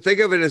of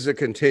it as a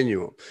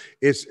continuum.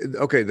 It's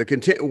okay.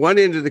 One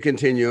end of the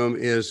continuum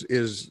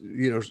is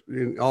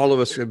all of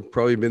us have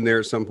probably been there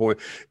at some point,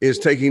 is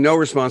taking no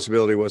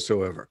responsibility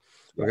whatsoever.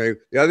 Okay.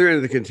 The other end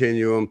of the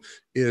continuum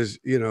is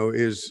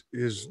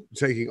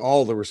taking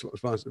all the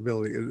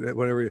responsibility,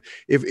 whatever.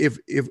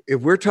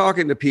 If we're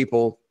talking to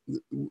people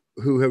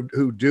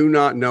who do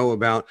not know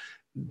about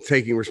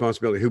taking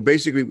responsibility, who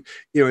basically,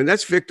 and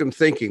that's victim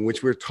thinking,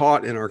 which we're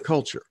taught in our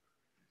culture.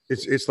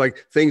 It's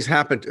like things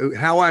happen.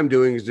 How I'm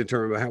doing is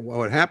determined by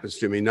what happens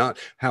to me, not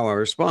how I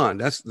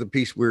respond. That's the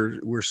piece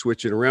we're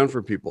switching around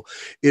for people.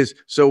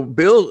 So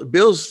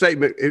Bill's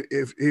statement,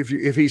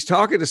 if he's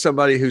talking to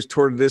somebody who's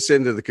toward this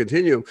end of the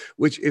continuum,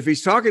 which if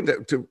he's talking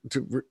to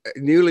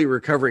newly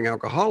recovering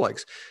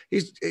alcoholics,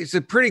 it's a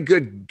pretty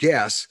good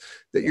guess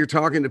that you're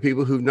talking to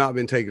people who've not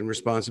been taking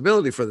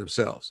responsibility for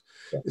themselves.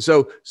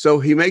 Yeah. So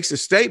he makes a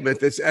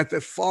statement that's at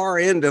the far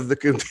end of the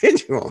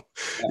continuum,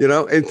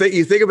 and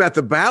you think about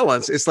the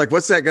balance. It's like,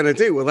 what's that going to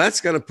do? Well, that's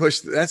going to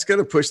push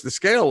the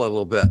scale a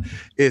little bit.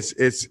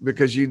 It's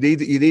because you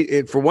need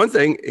it. For one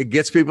thing, it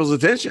gets people's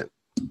attention.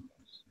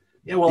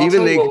 Yeah, well,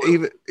 even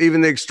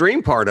the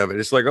extreme part of it.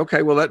 It's like,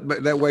 okay, well,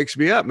 that wakes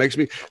me up, makes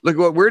me look at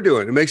what we're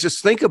doing. It makes us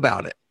think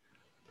about it.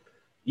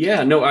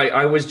 Yeah, no,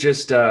 I was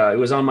just, it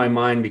was on my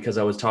mind because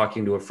I was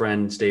talking to a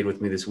friend, stayed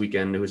with me this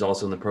weekend, who was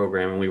also in the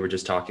program. And we were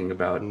just talking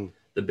about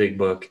the big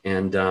book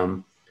and,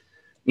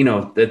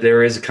 that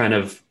there is kind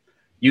of,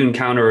 you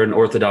encounter an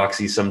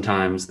orthodoxy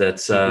sometimes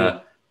that's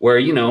where,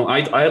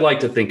 I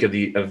like to think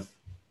of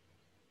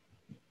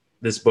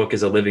this book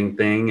as a living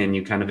thing and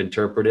you kind of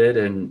interpret it.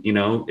 And,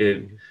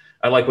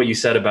 I like what you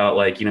said about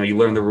like, you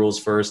learn the rules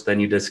first, then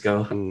you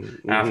disco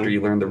Mm-hmm. after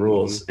you learn the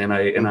rules.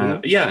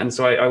 And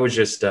so I was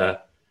just, kind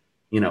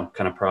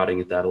of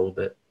prodding at that a little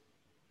bit.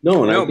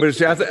 No, but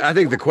see, I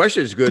think the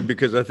question is good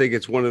because I think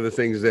it's one of the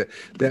things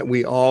that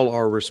we all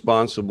are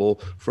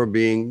responsible for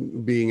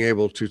being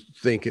able to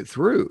think it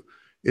through.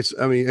 It's,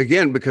 I mean,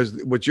 again,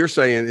 because what you're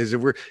saying is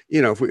if we're,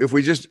 if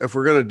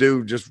we're going to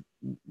do just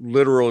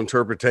literal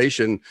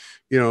interpretation,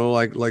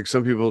 like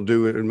some people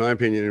do, in my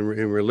opinion,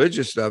 in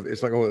religious stuff,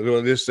 it's like,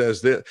 oh, this says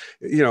that,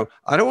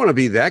 I don't want to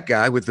be that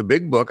guy with the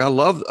big book. I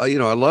love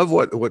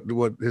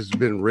what has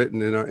been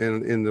written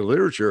in the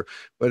literature,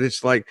 but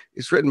it's like,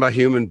 it's written by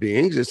human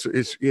beings.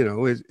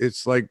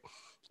 It's like,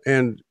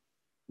 and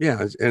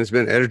yeah, it's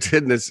been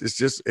edited, and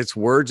it's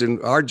words,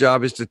 and our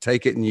job is to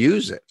take it and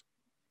use it.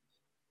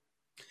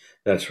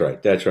 That's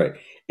right. That's right.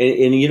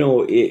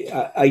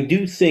 I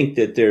do think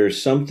that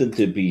there's something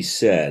to be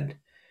said.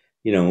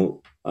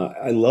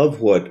 I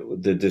love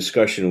what the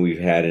discussion we've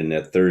had in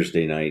that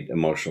Thursday night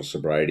emotional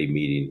sobriety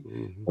meeting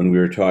Mm-hmm. when we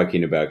were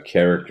talking about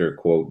character,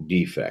 quote,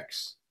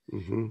 defects,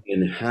 Mm-hmm.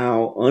 and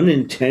how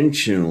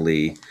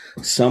unintentionally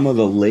some of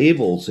the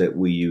labels that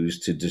we use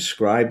to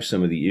describe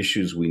some of the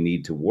issues we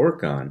need to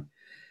work on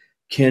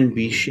can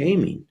be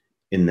shaming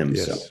in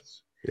themselves. Yes.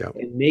 Yeah.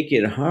 And make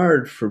it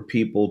hard for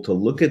people to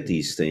look at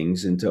these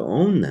things and to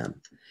own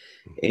them.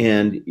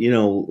 And,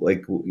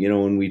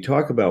 when we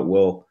talk about,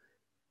 well,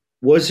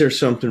 was there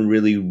something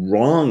really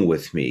wrong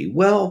with me?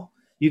 Well,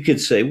 you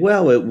could say,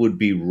 well, it would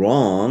be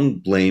wrong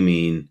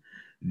blaming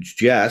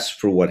Jess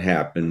for what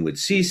happened with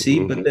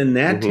Cece, but then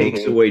that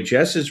takes away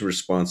Jess's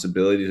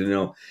responsibility to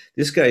know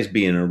this guy's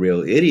being a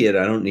real idiot.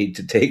 I don't need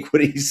to take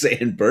what he's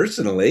saying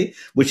personally,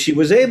 which she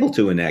was able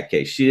to in that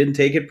case. She didn't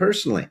take it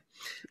personally.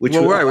 She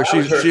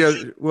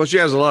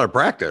has a lot of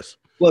practice.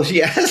 Well, she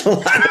has a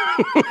lot.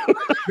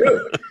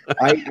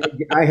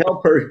 I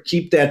help her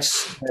keep that.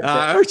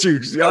 Aren't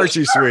you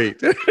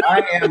sweet?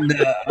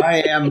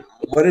 I am.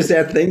 What is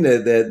that thing?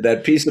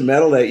 That piece of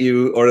metal that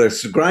or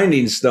the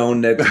grinding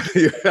stone that.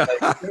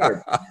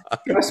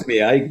 Trust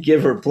me, I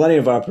give her plenty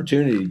of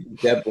opportunity to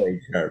get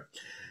blade sharp.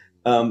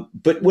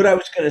 But what I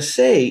was going to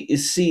say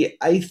is, see,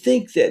 I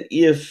think that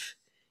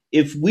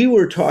if we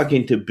were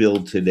talking to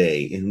Bill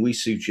today and we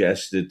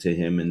suggested to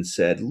him and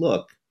said,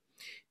 look,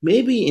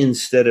 maybe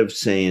instead of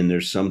saying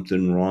there's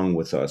something wrong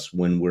with us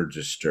when we're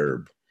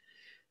disturbed,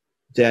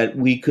 that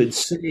we could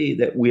say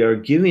that we are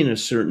giving a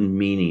certain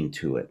meaning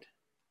to it,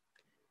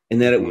 and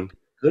that it would be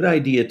a good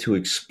idea to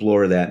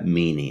explore that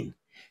meaning.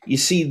 You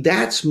see,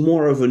 that's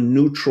more of a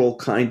neutral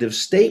kind of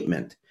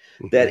statement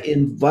that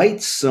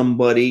invites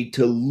somebody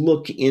to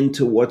look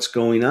into what's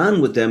going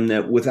on with them,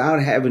 that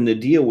without having to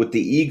deal with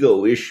the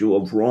ego issue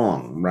of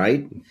wrong,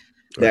 right?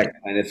 That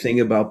kind of thing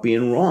about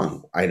being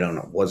wrong. I don't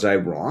know. Was I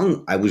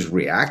wrong? I was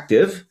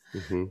reactive.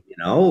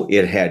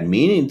 It had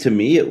meaning to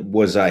me.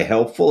 Was I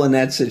helpful in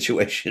that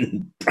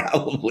situation?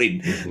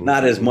 Probably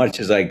not as much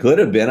as I could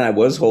have been. I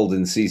was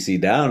holding Cece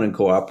down and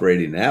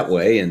cooperating that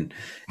way and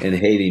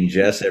hating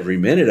Jess every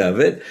minute of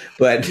it.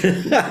 But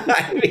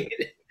I mean,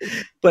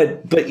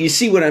 but you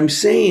see what I'm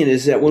saying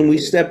is that when we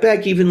step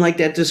back, even like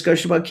that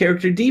discussion about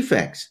character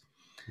defects,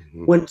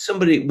 when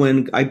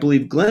I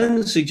believe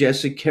Glenn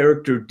suggested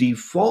character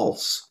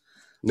defaults.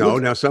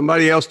 No,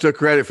 somebody else took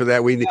credit for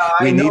that. We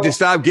need to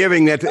stop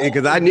giving that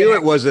because I knew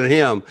it wasn't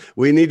him.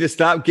 We need to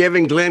stop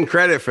giving Glenn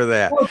credit for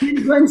that. Well,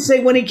 didn't Glenn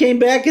say when he came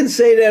back and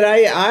say that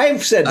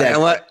I've said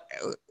that?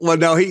 Well,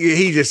 no,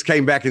 he just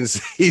came back and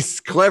he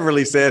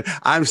cleverly said,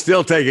 "I'm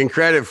still taking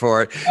credit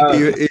for it,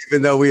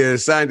 even though we had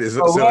assigned it."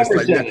 So it's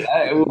like,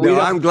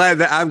 I'm glad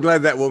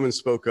that woman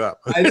spoke up.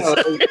 I know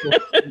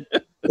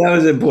that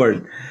was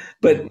important,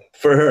 but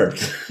for her,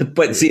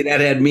 but see,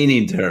 that had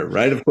meaning to her,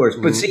 right? Of course,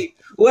 but see,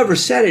 whoever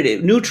said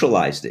it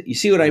neutralized it. You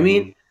see what I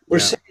mean? We're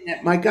saying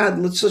that, my God,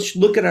 let's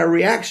look at our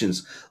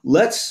reactions.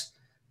 Let's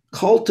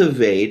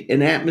cultivate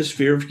an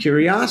atmosphere of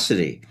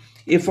curiosity.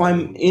 If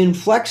I'm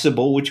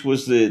inflexible, which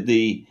was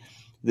the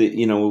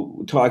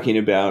talking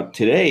about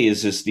today,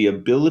 is this the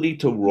ability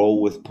to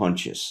roll with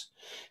punches,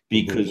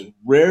 because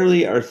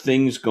rarely are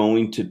things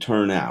going to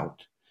turn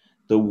out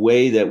the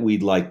way that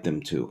we'd like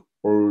them to,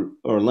 or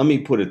let me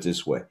put it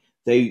this way: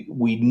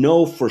 we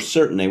know for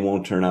certain they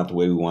won't turn out the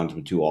way we want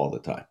them to all the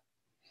time.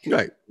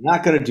 Right.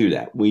 Not going to do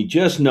that. We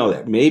just know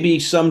that.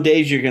 Maybe some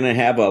days you're going to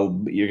have a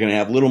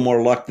little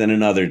more luck than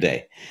another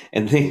day,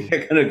 and things are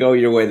going to go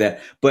your way.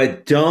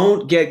 But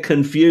don't get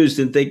confused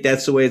and think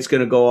that's the way it's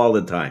going to go all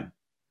the time.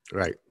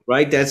 Right.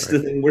 Right. That's the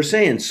thing we're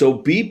saying. So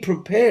be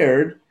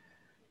prepared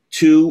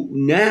to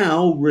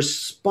now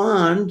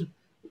respond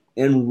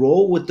and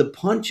roll with the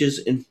punches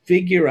and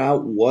figure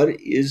out what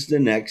is the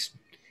next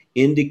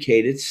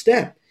indicated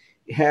step.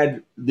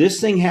 Had this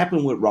thing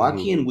happen with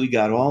Rocky and we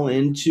got all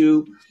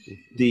into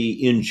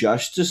the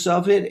injustice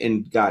of it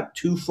and got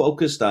too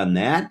focused on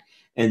that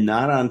and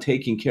not on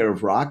taking care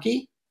of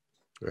Rocky,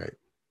 right,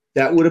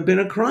 that would have been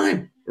a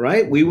crime,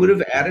 right? We would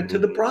have added to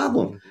the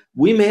problem.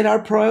 We made our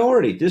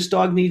priority. This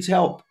dog needs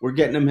help. We're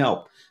getting him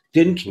help.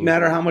 Didn't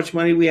matter how much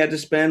money we had to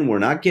spend. We're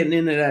not getting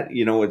into that.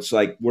 It's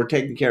like, we're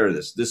taking care of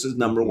this. This is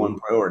number one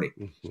priority.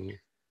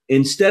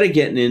 Instead of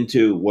getting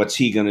into what's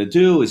he going to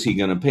do? Is he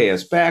going to pay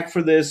us back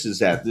for this?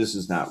 This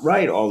is not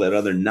right? All that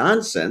other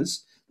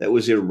nonsense that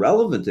was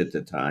irrelevant at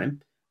the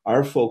time.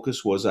 Our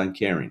focus was on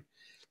caring.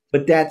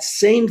 But that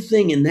same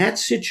thing in that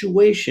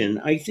situation,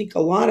 I think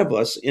a lot of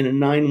us in a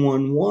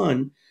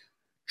 911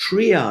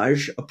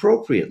 triage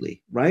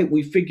appropriately, right?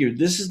 We figured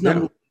this is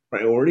number one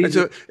priority.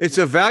 It's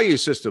a value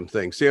system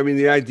thing. See, I mean,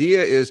 the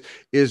idea is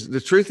the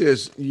truth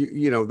is,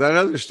 that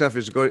other stuff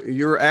is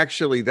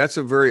that's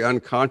a very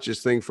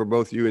unconscious thing for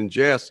both you and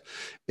Jess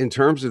in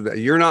terms of that.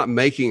 You're not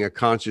making a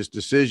conscious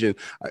decision.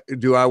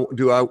 Do I want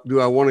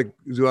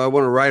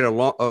to write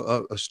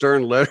a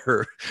stern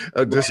letter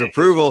of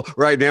disapproval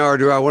right now, or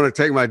do I want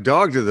to take my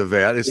dog to the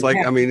vet? It's like,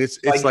 I mean,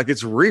 it's like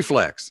it's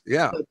reflex.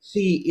 Yeah.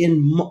 See,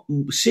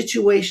 in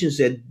situations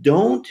that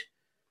don't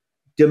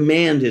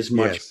demand as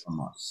much from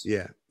us.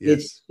 Yeah. Yes.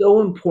 It's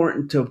so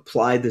important to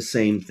apply the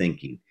same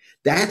thinking.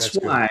 That's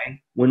why good.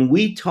 When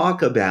we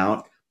talk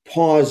about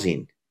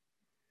pausing,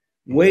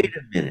 wait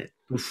a minute,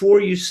 before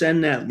you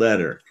send that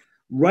letter,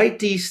 write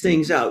these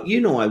things out.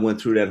 I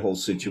went through that whole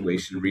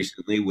situation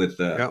recently with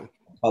a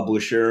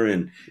publisher,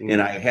 and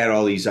I had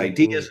all these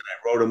ideas, and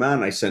I wrote them out,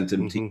 and I sent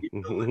them to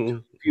you and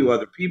a few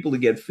other people to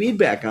get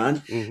feedback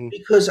on,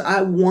 because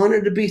I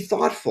wanted to be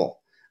thoughtful.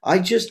 I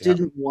just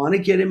didn't want to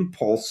get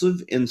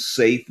impulsive and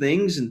say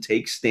things and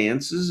take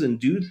stances and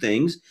do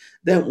things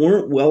that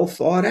weren't well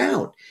thought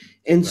out.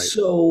 And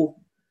so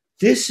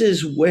this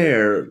is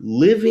where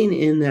living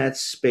in that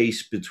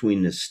space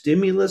between the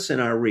stimulus and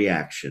our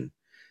reaction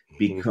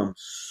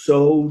becomes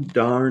so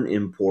darn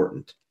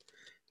important,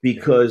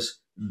 because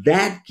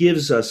that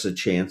gives us a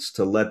chance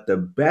to let the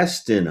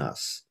best in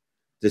us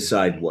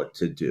decide what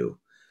to do.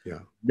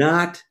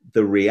 Not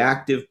the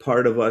reactive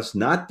part of us,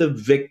 not the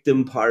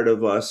victim part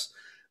of us,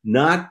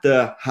 not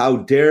the how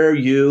dare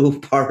you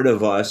part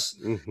of us,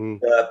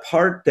 the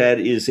part that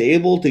is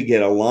able to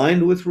get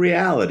aligned with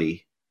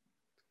reality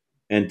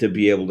and to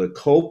be able to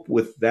cope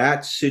with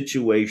that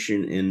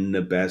situation in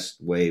the best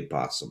way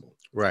possible.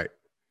 Right.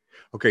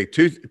 Okay.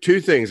 Two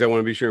things I want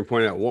to be sure and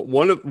point out.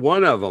 One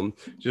of them,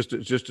 just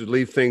to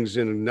leave things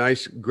in a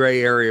nice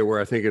gray area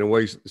where I think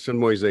some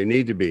ways they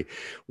need to be.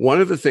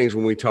 One of the things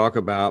when we talk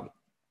about,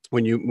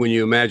 when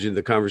you imagine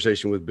the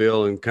conversation with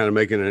Bill and kind of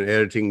making an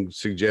editing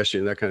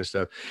suggestion, that kind of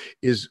stuff,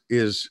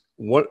 is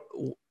one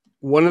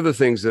of the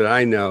things that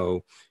I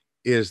know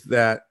is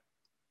that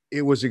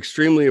it was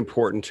extremely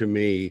important to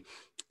me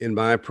in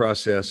my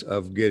process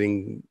of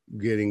getting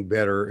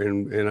better,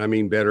 and I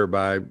mean better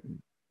by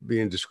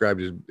being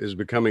described as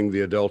becoming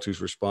the adult who's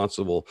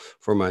responsible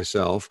for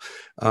myself,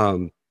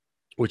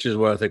 which is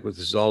what I think what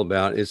this is all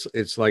about.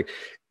 It's like,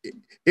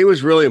 it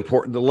was really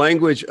important. The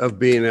language of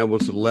being able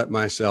to let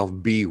myself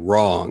be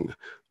wrong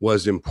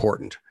was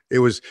important. It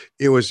was,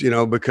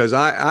 because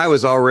I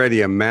was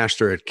already a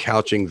master at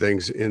couching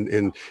things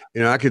in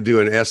I could do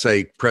an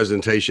essay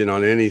presentation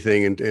on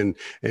anything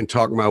and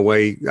talk my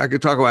way. I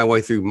could talk my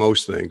way through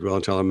most things. Well,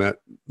 until I met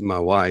my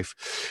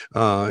wife,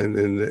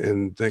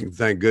 and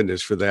thank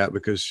goodness for that,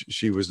 because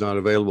she was not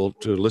available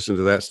to listen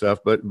to that stuff.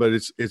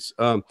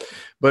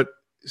 But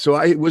so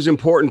it was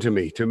important to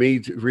me to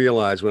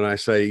realize when I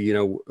say,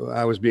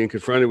 I was being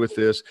confronted with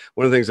this.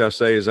 One of the things I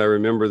say is I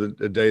remember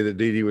the day that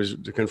Dee Dee was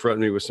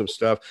confronting me with some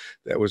stuff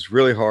that was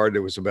really hard.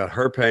 It was about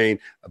her pain,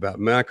 about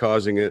my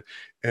causing it,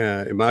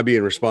 and my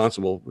being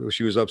responsible.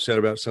 She was upset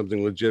about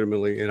something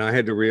legitimately. And I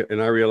had to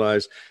I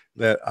realized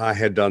that I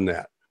had done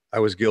that.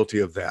 I was guilty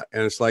of that.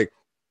 And it's like,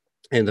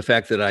 and the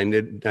fact that I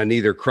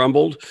neither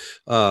crumbled,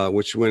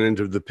 which went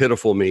into the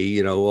pitiful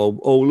me,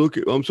 look,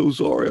 I'm so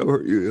sorry, I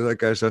hurt you, that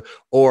kind of stuff,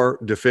 or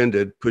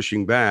defended,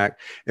 pushing back.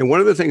 And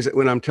one of the things that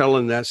when I'm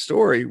telling that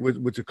story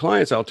with the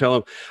clients, I'll tell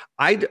them,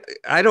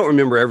 I don't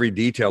remember every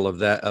detail of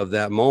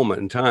that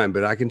moment in time,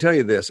 but I can tell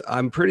you this: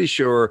 I'm pretty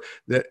sure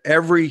that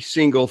every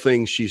single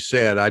thing she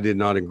said, I did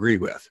not agree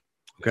with.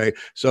 Okay.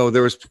 So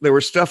there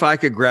was stuff I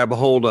could grab a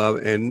hold of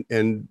and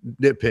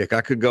nitpick.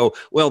 I could go,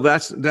 well,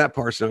 that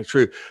part's not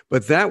true,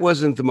 but that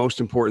wasn't the most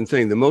important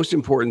thing. The most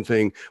important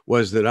thing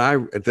was that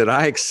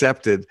I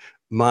accepted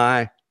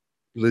my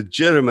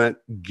legitimate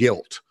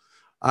guilt.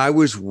 I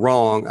was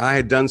wrong. I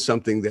had done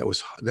something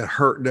that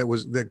hurt,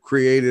 that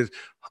created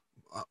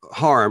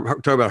harm.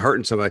 Talk about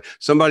hurting somebody.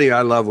 Somebody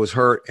I love was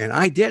hurt, and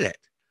I did it.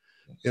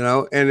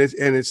 And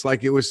it's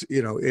like, it was,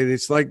 and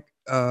it's like,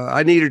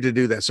 I needed to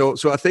do that. So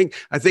I think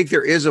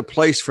there is a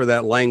place for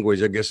that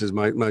language, I guess, is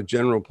my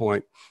general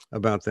point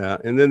about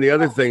that. And then the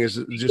other thing is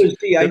just,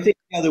 I think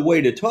the other way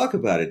to talk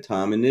about it,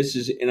 Tom, and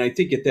I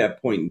think at that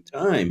point in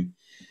time,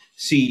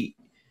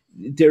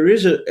 there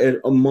is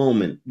a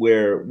moment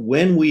where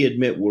when we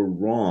admit we're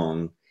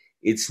wrong,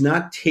 it's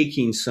not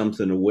taking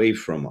something away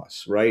from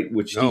us, right?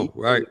 Which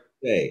right.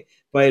 Say,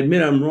 if I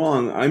admit I'm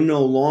wrong, I'm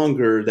no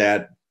longer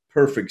that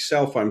perfect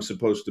self I'm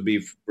supposed to be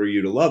for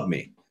you to love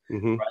me.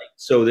 Mm-hmm. Right.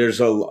 So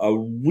there's a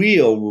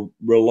real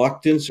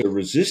reluctance or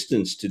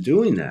resistance to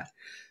doing that.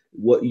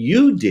 What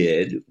you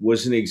did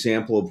was an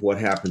example of what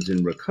happens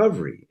in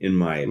recovery, in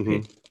my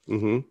opinion.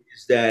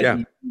 Is that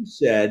you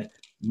said,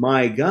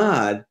 my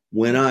God,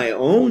 when I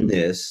own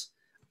this,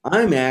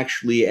 I'm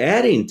actually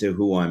adding to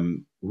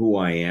who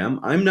I am.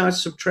 I'm not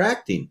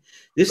subtracting.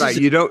 This right. is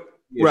You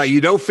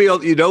don't feel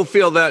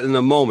that in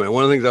the moment.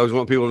 One of the things I always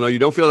want people to know, you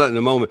don't feel that in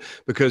the moment,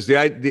 because the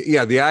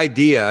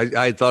idea,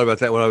 I had thought about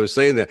that when I was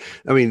saying that.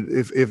 I mean,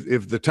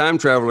 if the time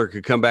traveler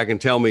could come back and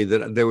tell me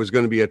that there was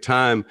going to be a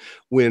time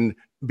when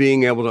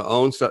being able to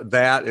own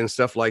that and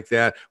stuff like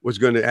that was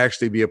going to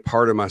actually be a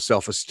part of my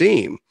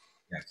self-esteem,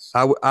 yes,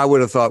 I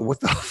would have thought, what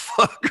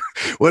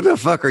the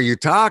fuck are you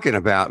talking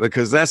about?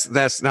 Because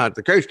that's not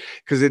the case,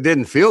 because it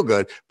didn't feel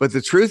good. But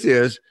the truth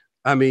is,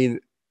 I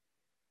mean,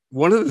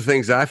 one of the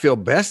things that I feel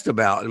best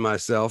about in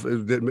myself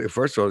is that,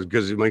 first of all,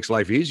 because it makes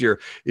life easier,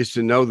 is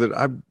to know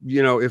that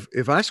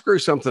if I screw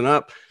something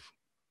up,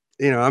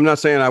 I'm not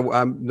saying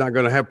I'm not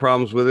going to have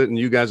problems with it, and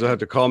you guys will have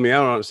to call me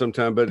out on it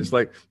sometime. But it's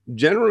like,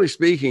 generally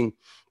speaking,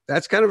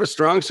 that's kind of a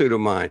strong suit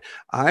of mine.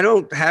 I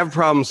don't have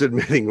problems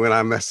admitting when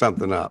I mess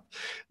something up.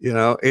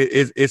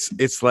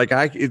 It's like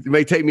it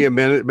may take me a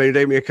minute, it may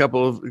take me a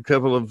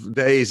couple of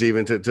days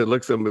even to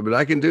look something, but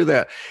I can do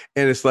that.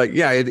 And it's like,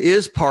 yeah, it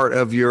is part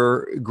of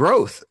your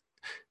growth.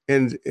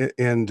 And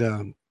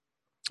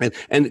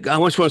I just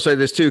want to say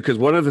this too, because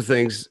one of the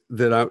things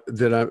that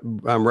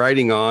I'm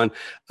writing on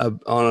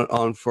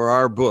for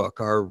our book,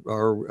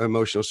 our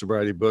emotional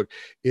sobriety book,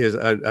 is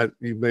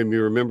you made me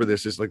remember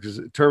this. Is like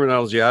this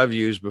terminology I've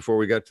used before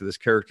we got to this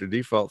character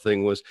default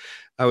thing. Was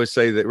I would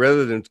say that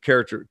rather than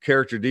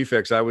character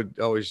defects, I would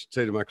always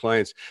say to my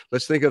clients,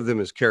 let's think of them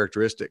as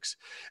characteristics,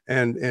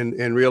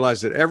 and realize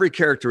that every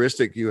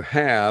characteristic you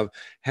have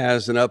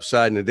has an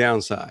upside and a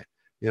downside.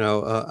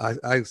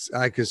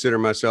 I consider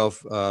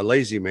myself a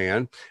lazy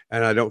man,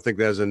 and I don't think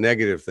that's a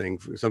negative thing.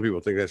 Some people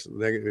think that's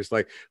negative. It's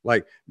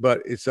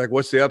but it's like,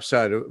 what's the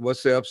upside of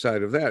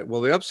that?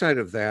 Well, the upside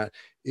of that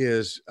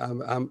is,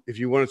 if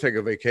you want to take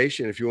a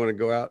vacation, if you want to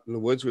go out in the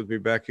woods with me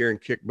back here and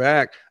kick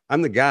back,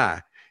 I'm the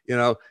guy.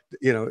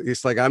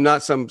 It's like, I'm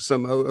not some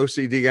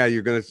OCD guy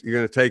you're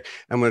gonna take.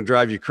 I'm gonna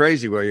drive you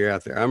crazy while you're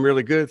out there. I'm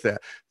really good at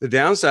that. The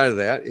downside of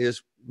that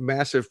is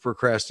massive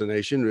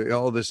procrastination,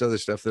 all this other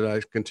stuff that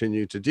I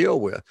continue to deal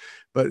with.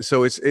 But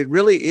so it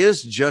really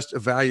is just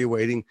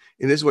evaluating.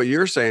 And this is what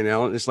you're saying,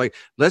 Alan. It's like,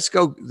 let's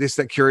go, it's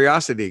that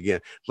curiosity again.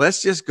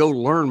 Let's just go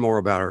learn more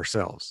about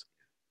ourselves.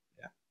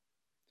 Yeah.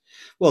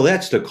 Well,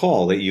 that's the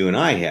call that you and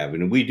I have.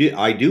 And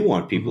I do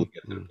want people to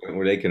get to the point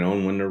where they can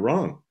own when they're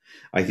wrong.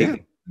 I think it's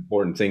an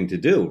important thing to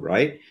do,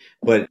 right?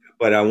 But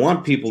I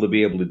want people to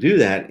be able to do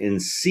that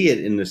and see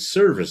it in the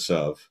service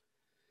of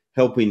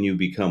helping you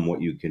become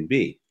what you can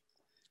be.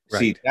 Right.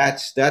 See,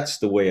 that's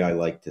the way I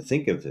like to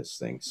think of this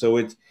thing.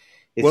 So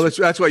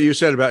that's what you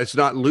said about it's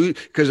not lose,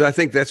 because I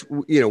think that's,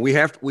 we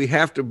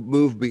have to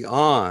move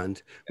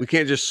beyond. We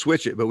can't just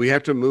switch it, but we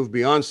have to move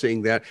beyond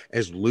seeing that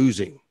as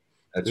losing.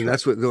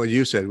 That's what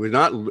you said. We're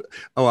not.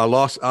 Oh, I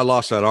lost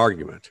that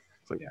argument.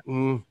 It's like,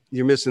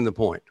 you're missing the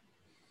point.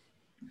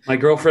 My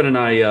girlfriend and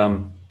I,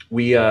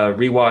 we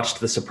rewatched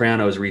The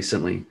Sopranos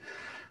recently,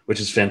 which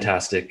is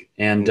fantastic.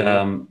 And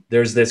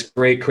there's this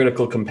great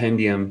critical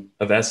compendium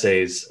of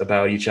essays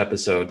about each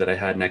episode that I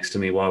had next to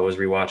me while I was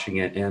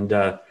rewatching it. And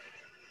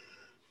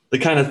the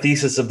kind of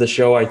thesis of the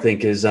show, I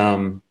think, is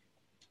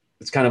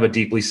it's kind of a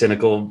deeply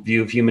cynical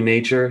view of human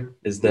nature,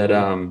 is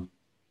that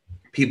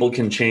people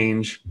can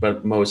change,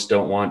 but most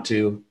don't want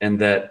to. And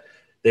that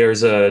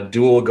there's a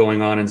duel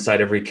going on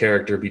inside every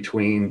character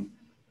between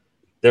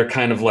their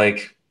kind of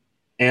like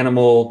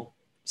animal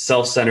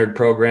self-centered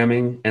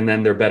programming and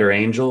then they're better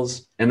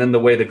angels. And then the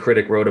way the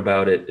critic wrote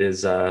about it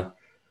is the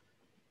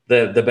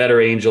better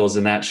angels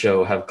in that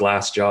show have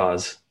glass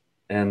jaws.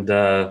 And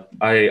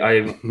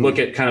I look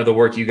at kind of the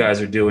work you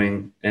guys are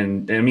doing,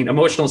 and I mean,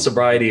 emotional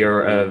sobriety,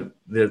 or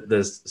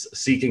the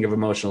seeking of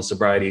emotional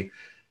sobriety,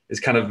 is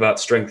kind of about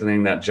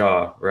strengthening that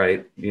jaw,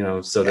 right?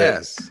 So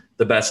that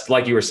the best,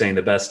 like you were saying,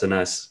 the best in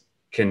us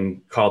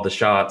can call the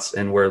shots,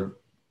 and we're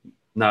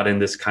not in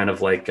this kind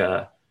of like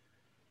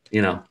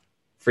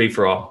free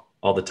for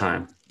all the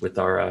time with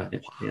our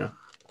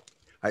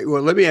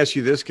well, let me ask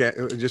you this,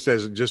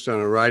 just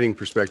on a writing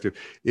perspective,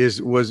 is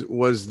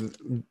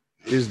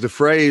the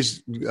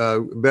phrase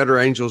 "better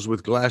angels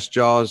with glass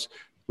jaws,"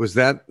 was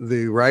that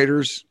the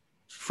writer's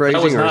phrasing?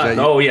 That was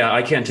not.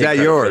 I can't take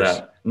credit yours? For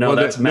that. No,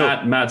 that's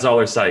Matt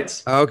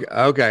Zoller-Seitz.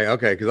 Okay.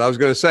 Because I was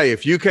going to say,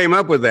 if you came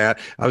up with that,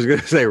 I was going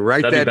to say,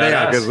 write that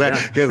down,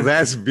 because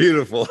that's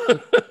beautiful.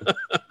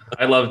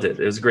 I loved it.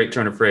 It was a great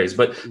turn of phrase.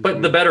 But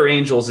the better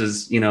angels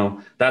is,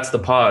 that's the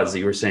pause that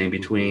you were saying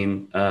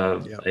between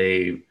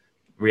a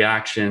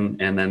reaction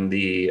and then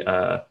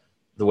the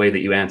way that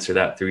you answer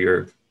that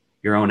through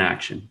your own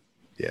action.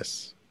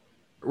 Yes.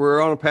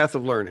 We're on a path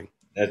of learning.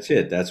 That's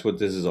it. That's what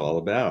this is all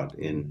about.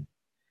 And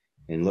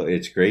look,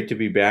 it's great to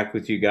be back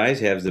with you guys.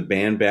 Have the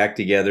band back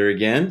together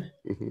again.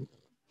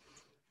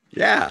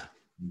 Yeah.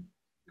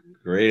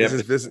 Great This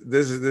episode.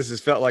 this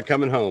has felt like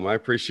coming home. I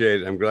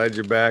appreciate it. I'm glad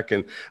you're back,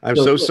 and I'm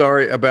So, so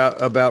sorry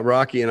about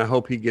Rocky, and I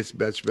hope he gets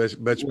much well,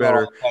 better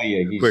I'll tell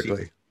you,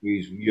 quickly.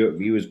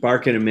 he was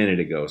barking a minute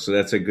ago, so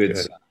that's a good Good.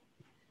 sign.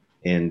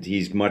 And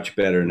he's much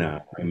better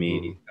now. I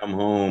mean, he's Mhm. come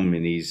home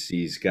and he's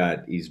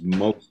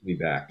mostly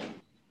back,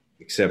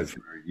 except for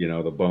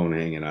the bone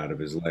hanging out of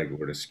his leg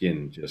where the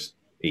skin just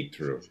ate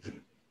through.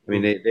 I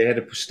mean, they had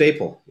to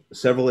staple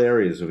several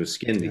areas of his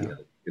skin Yeah.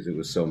 together because it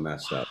was so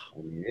messed up.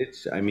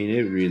 I mean,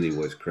 it really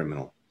was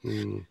criminal.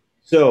 Mm.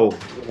 So,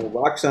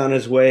 Rock's on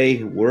his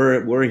way.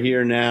 We're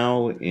here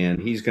now,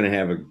 and he's going to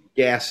have a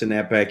gas in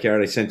that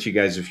backyard. I sent you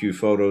guys a few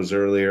photos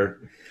earlier.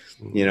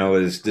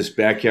 As this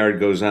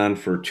backyard goes on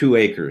for 2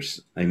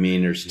 acres. I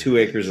mean, there's 2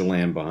 acres of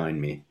land behind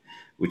me,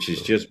 which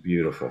is just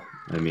beautiful.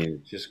 I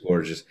mean, it's just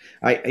gorgeous.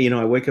 I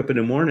wake up in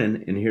the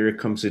morning and here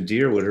comes a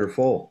deer with her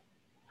foal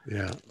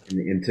Yeah.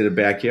 into the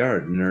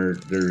backyard, and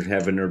they're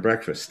having their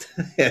breakfast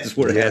as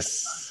we're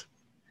Yes.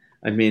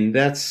 I mean,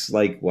 that's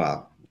like,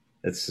 wow,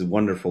 that's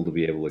wonderful to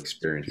be able to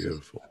experience.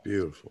 Beautiful.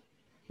 Beautiful.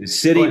 The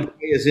city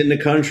is in the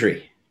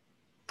country.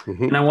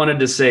 And I wanted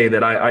to say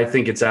that I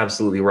think it's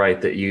absolutely right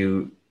that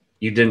you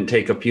didn't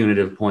take a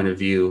punitive point of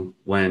view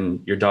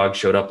when your dog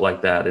showed up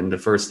like that. And the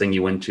first thing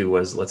you went to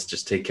was, let's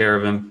just take care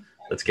of him.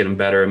 Let's get him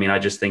better. I mean, I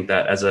just think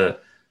that as a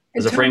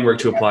framework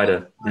to apply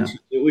to.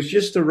 It was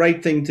just the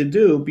right thing to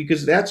do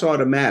because that's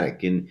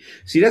automatic. And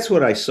see, that's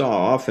what I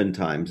saw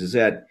oftentimes is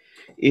that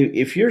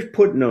if you're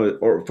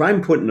if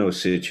I'm put in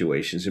those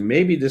situations, and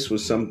maybe this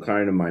was some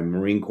kind of my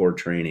Marine Corps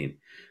training,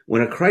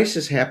 when a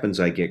crisis happens,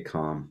 I get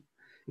calm.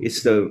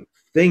 It's the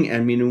thing. I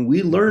mean,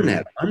 we learn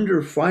that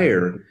under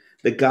fire,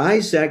 the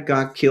guys that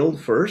got killed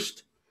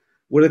first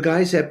were the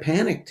guys that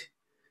panicked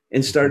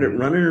and started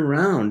running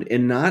around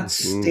and not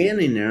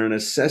standing there and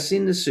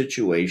assessing the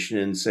situation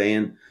and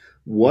saying,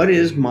 what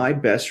is my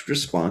best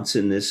response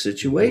in this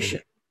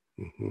situation?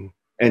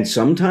 And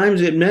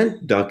sometimes it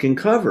meant duck and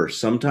cover.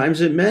 Sometimes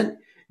it meant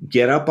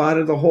get up out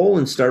of the hole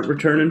and start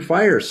returning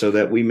fire so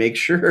that we make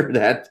sure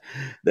that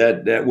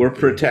we're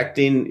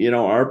protecting,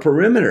 our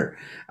perimeter.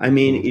 I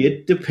mean,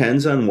 it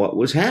depends on what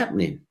was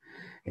happening.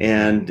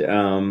 And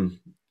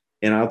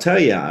I'll tell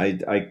you,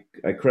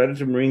 I credit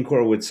the Marine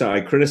Corps with some.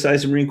 I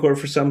criticize the Marine Corps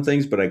for some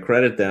things, but I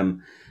credit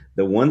them.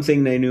 The one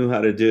thing they knew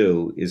how to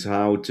do is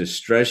how to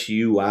stress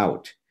you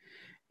out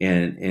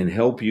and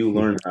help you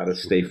learn how to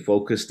stay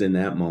focused in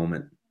that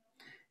moment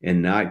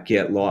and not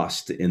get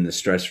lost in the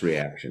stress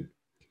reaction.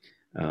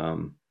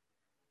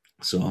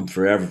 So I'm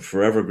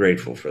forever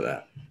grateful for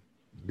that.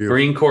 Beautiful.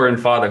 Marine Corps and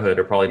fatherhood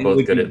are probably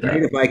both good at that.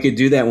 If I could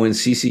do that when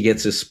Cece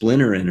gets a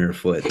splinter in her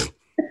foot.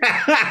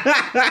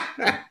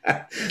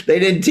 They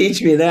didn't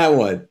teach me that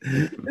one.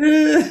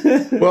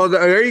 Well,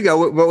 there you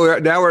go.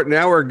 But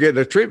now we're getting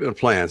a treatment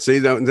plan. See,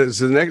 the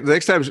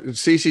next time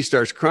Cece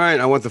starts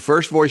crying, I want the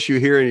first voice you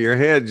hear in your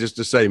head just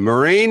to say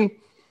Marine.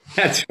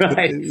 That's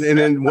right. And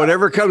then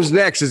whatever comes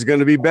next is going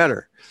to be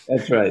better.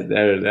 That's right.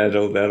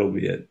 That'll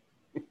be it.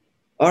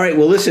 All right.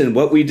 Well, listen,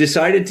 what we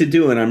decided to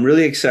do, and I'm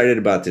really excited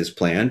about this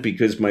plan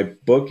because my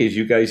book, as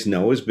you guys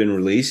know, has been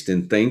released.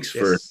 And thanks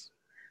for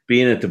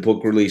being at the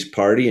book release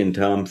party. And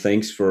Tom,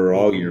 thanks for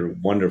all your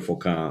wonderful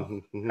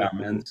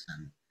comments.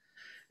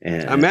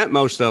 And I met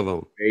most of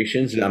them.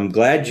 I'm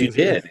glad you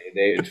did.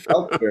 It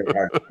felt very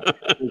hard.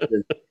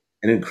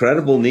 An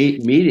incredible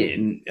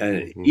evening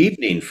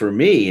for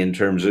me in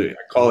terms of, I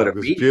call it a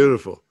meeting.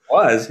 Beautiful.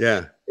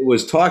 It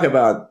was talk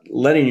about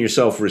letting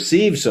yourself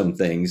receive some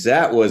things.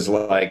 That was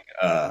like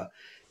a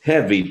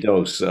heavy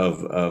dose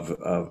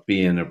of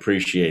being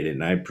appreciated.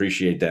 And I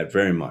appreciate that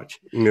very much.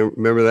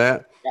 Remember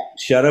that?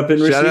 Shut up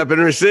and receive. Shut up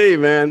and receive,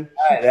 man.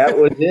 That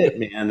was it,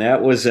 man.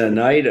 That was a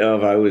night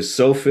I was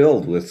so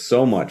filled with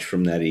so much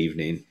from that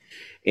evening.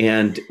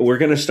 And we're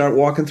going to start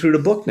walking through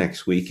the book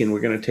next week, and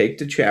we're going to take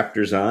the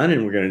chapters on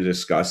and we're going to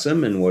discuss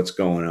them and what's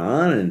going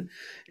on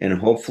and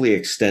hopefully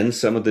extend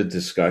some of the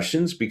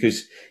discussions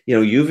because,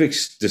 you've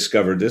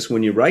discovered this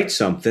when you write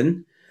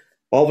something,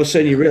 all of a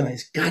sudden you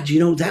realize, God,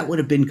 that would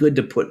have been good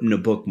to put in a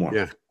book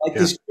more.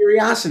 This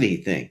curiosity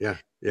thing.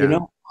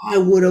 I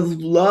would have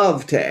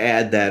loved to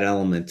add that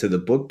element to the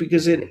book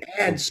because it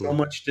adds so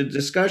much to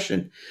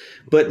discussion.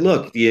 But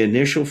look, the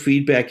initial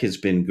feedback has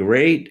been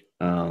great.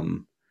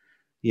 I'm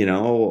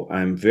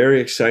very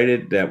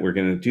excited that we're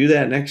going to do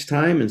that next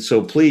time. And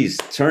so please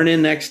turn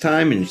in next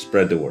time and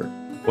spread the word.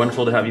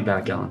 Wonderful to have you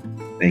back, Alan.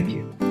 Thank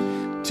you.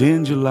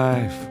 Tend your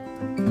life,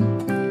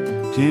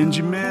 tend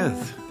your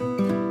myth.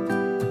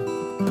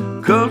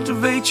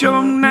 Cultivate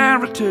your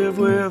narrative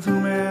with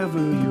whomever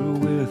you're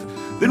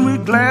with. Then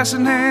with glass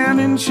in hand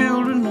and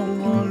children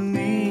on one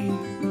knee,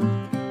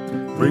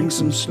 bring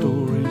some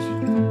stories,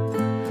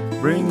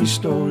 bring your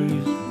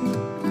stories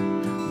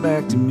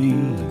back to me.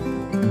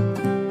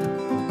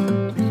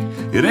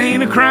 It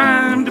ain't a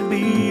crime to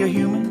be a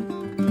human.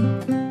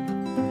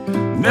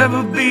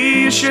 Never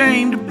be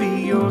ashamed to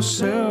be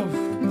yourself.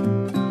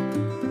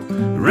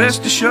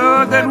 Rest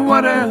assured that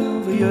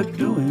whatever you're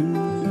doing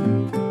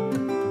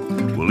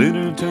will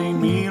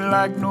entertain me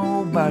like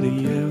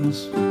nobody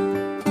else.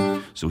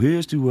 So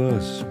here's to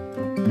us,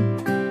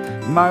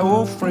 my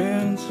old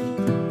friends,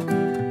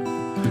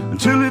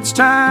 until it's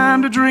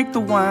time to drink the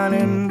wine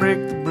and break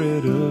the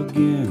bread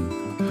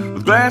again.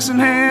 With glass in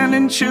hand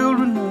and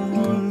children on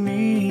one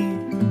knee,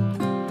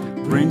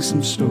 bring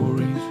some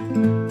stories,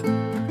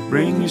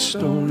 bring your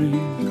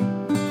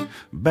stories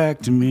back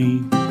to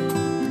me.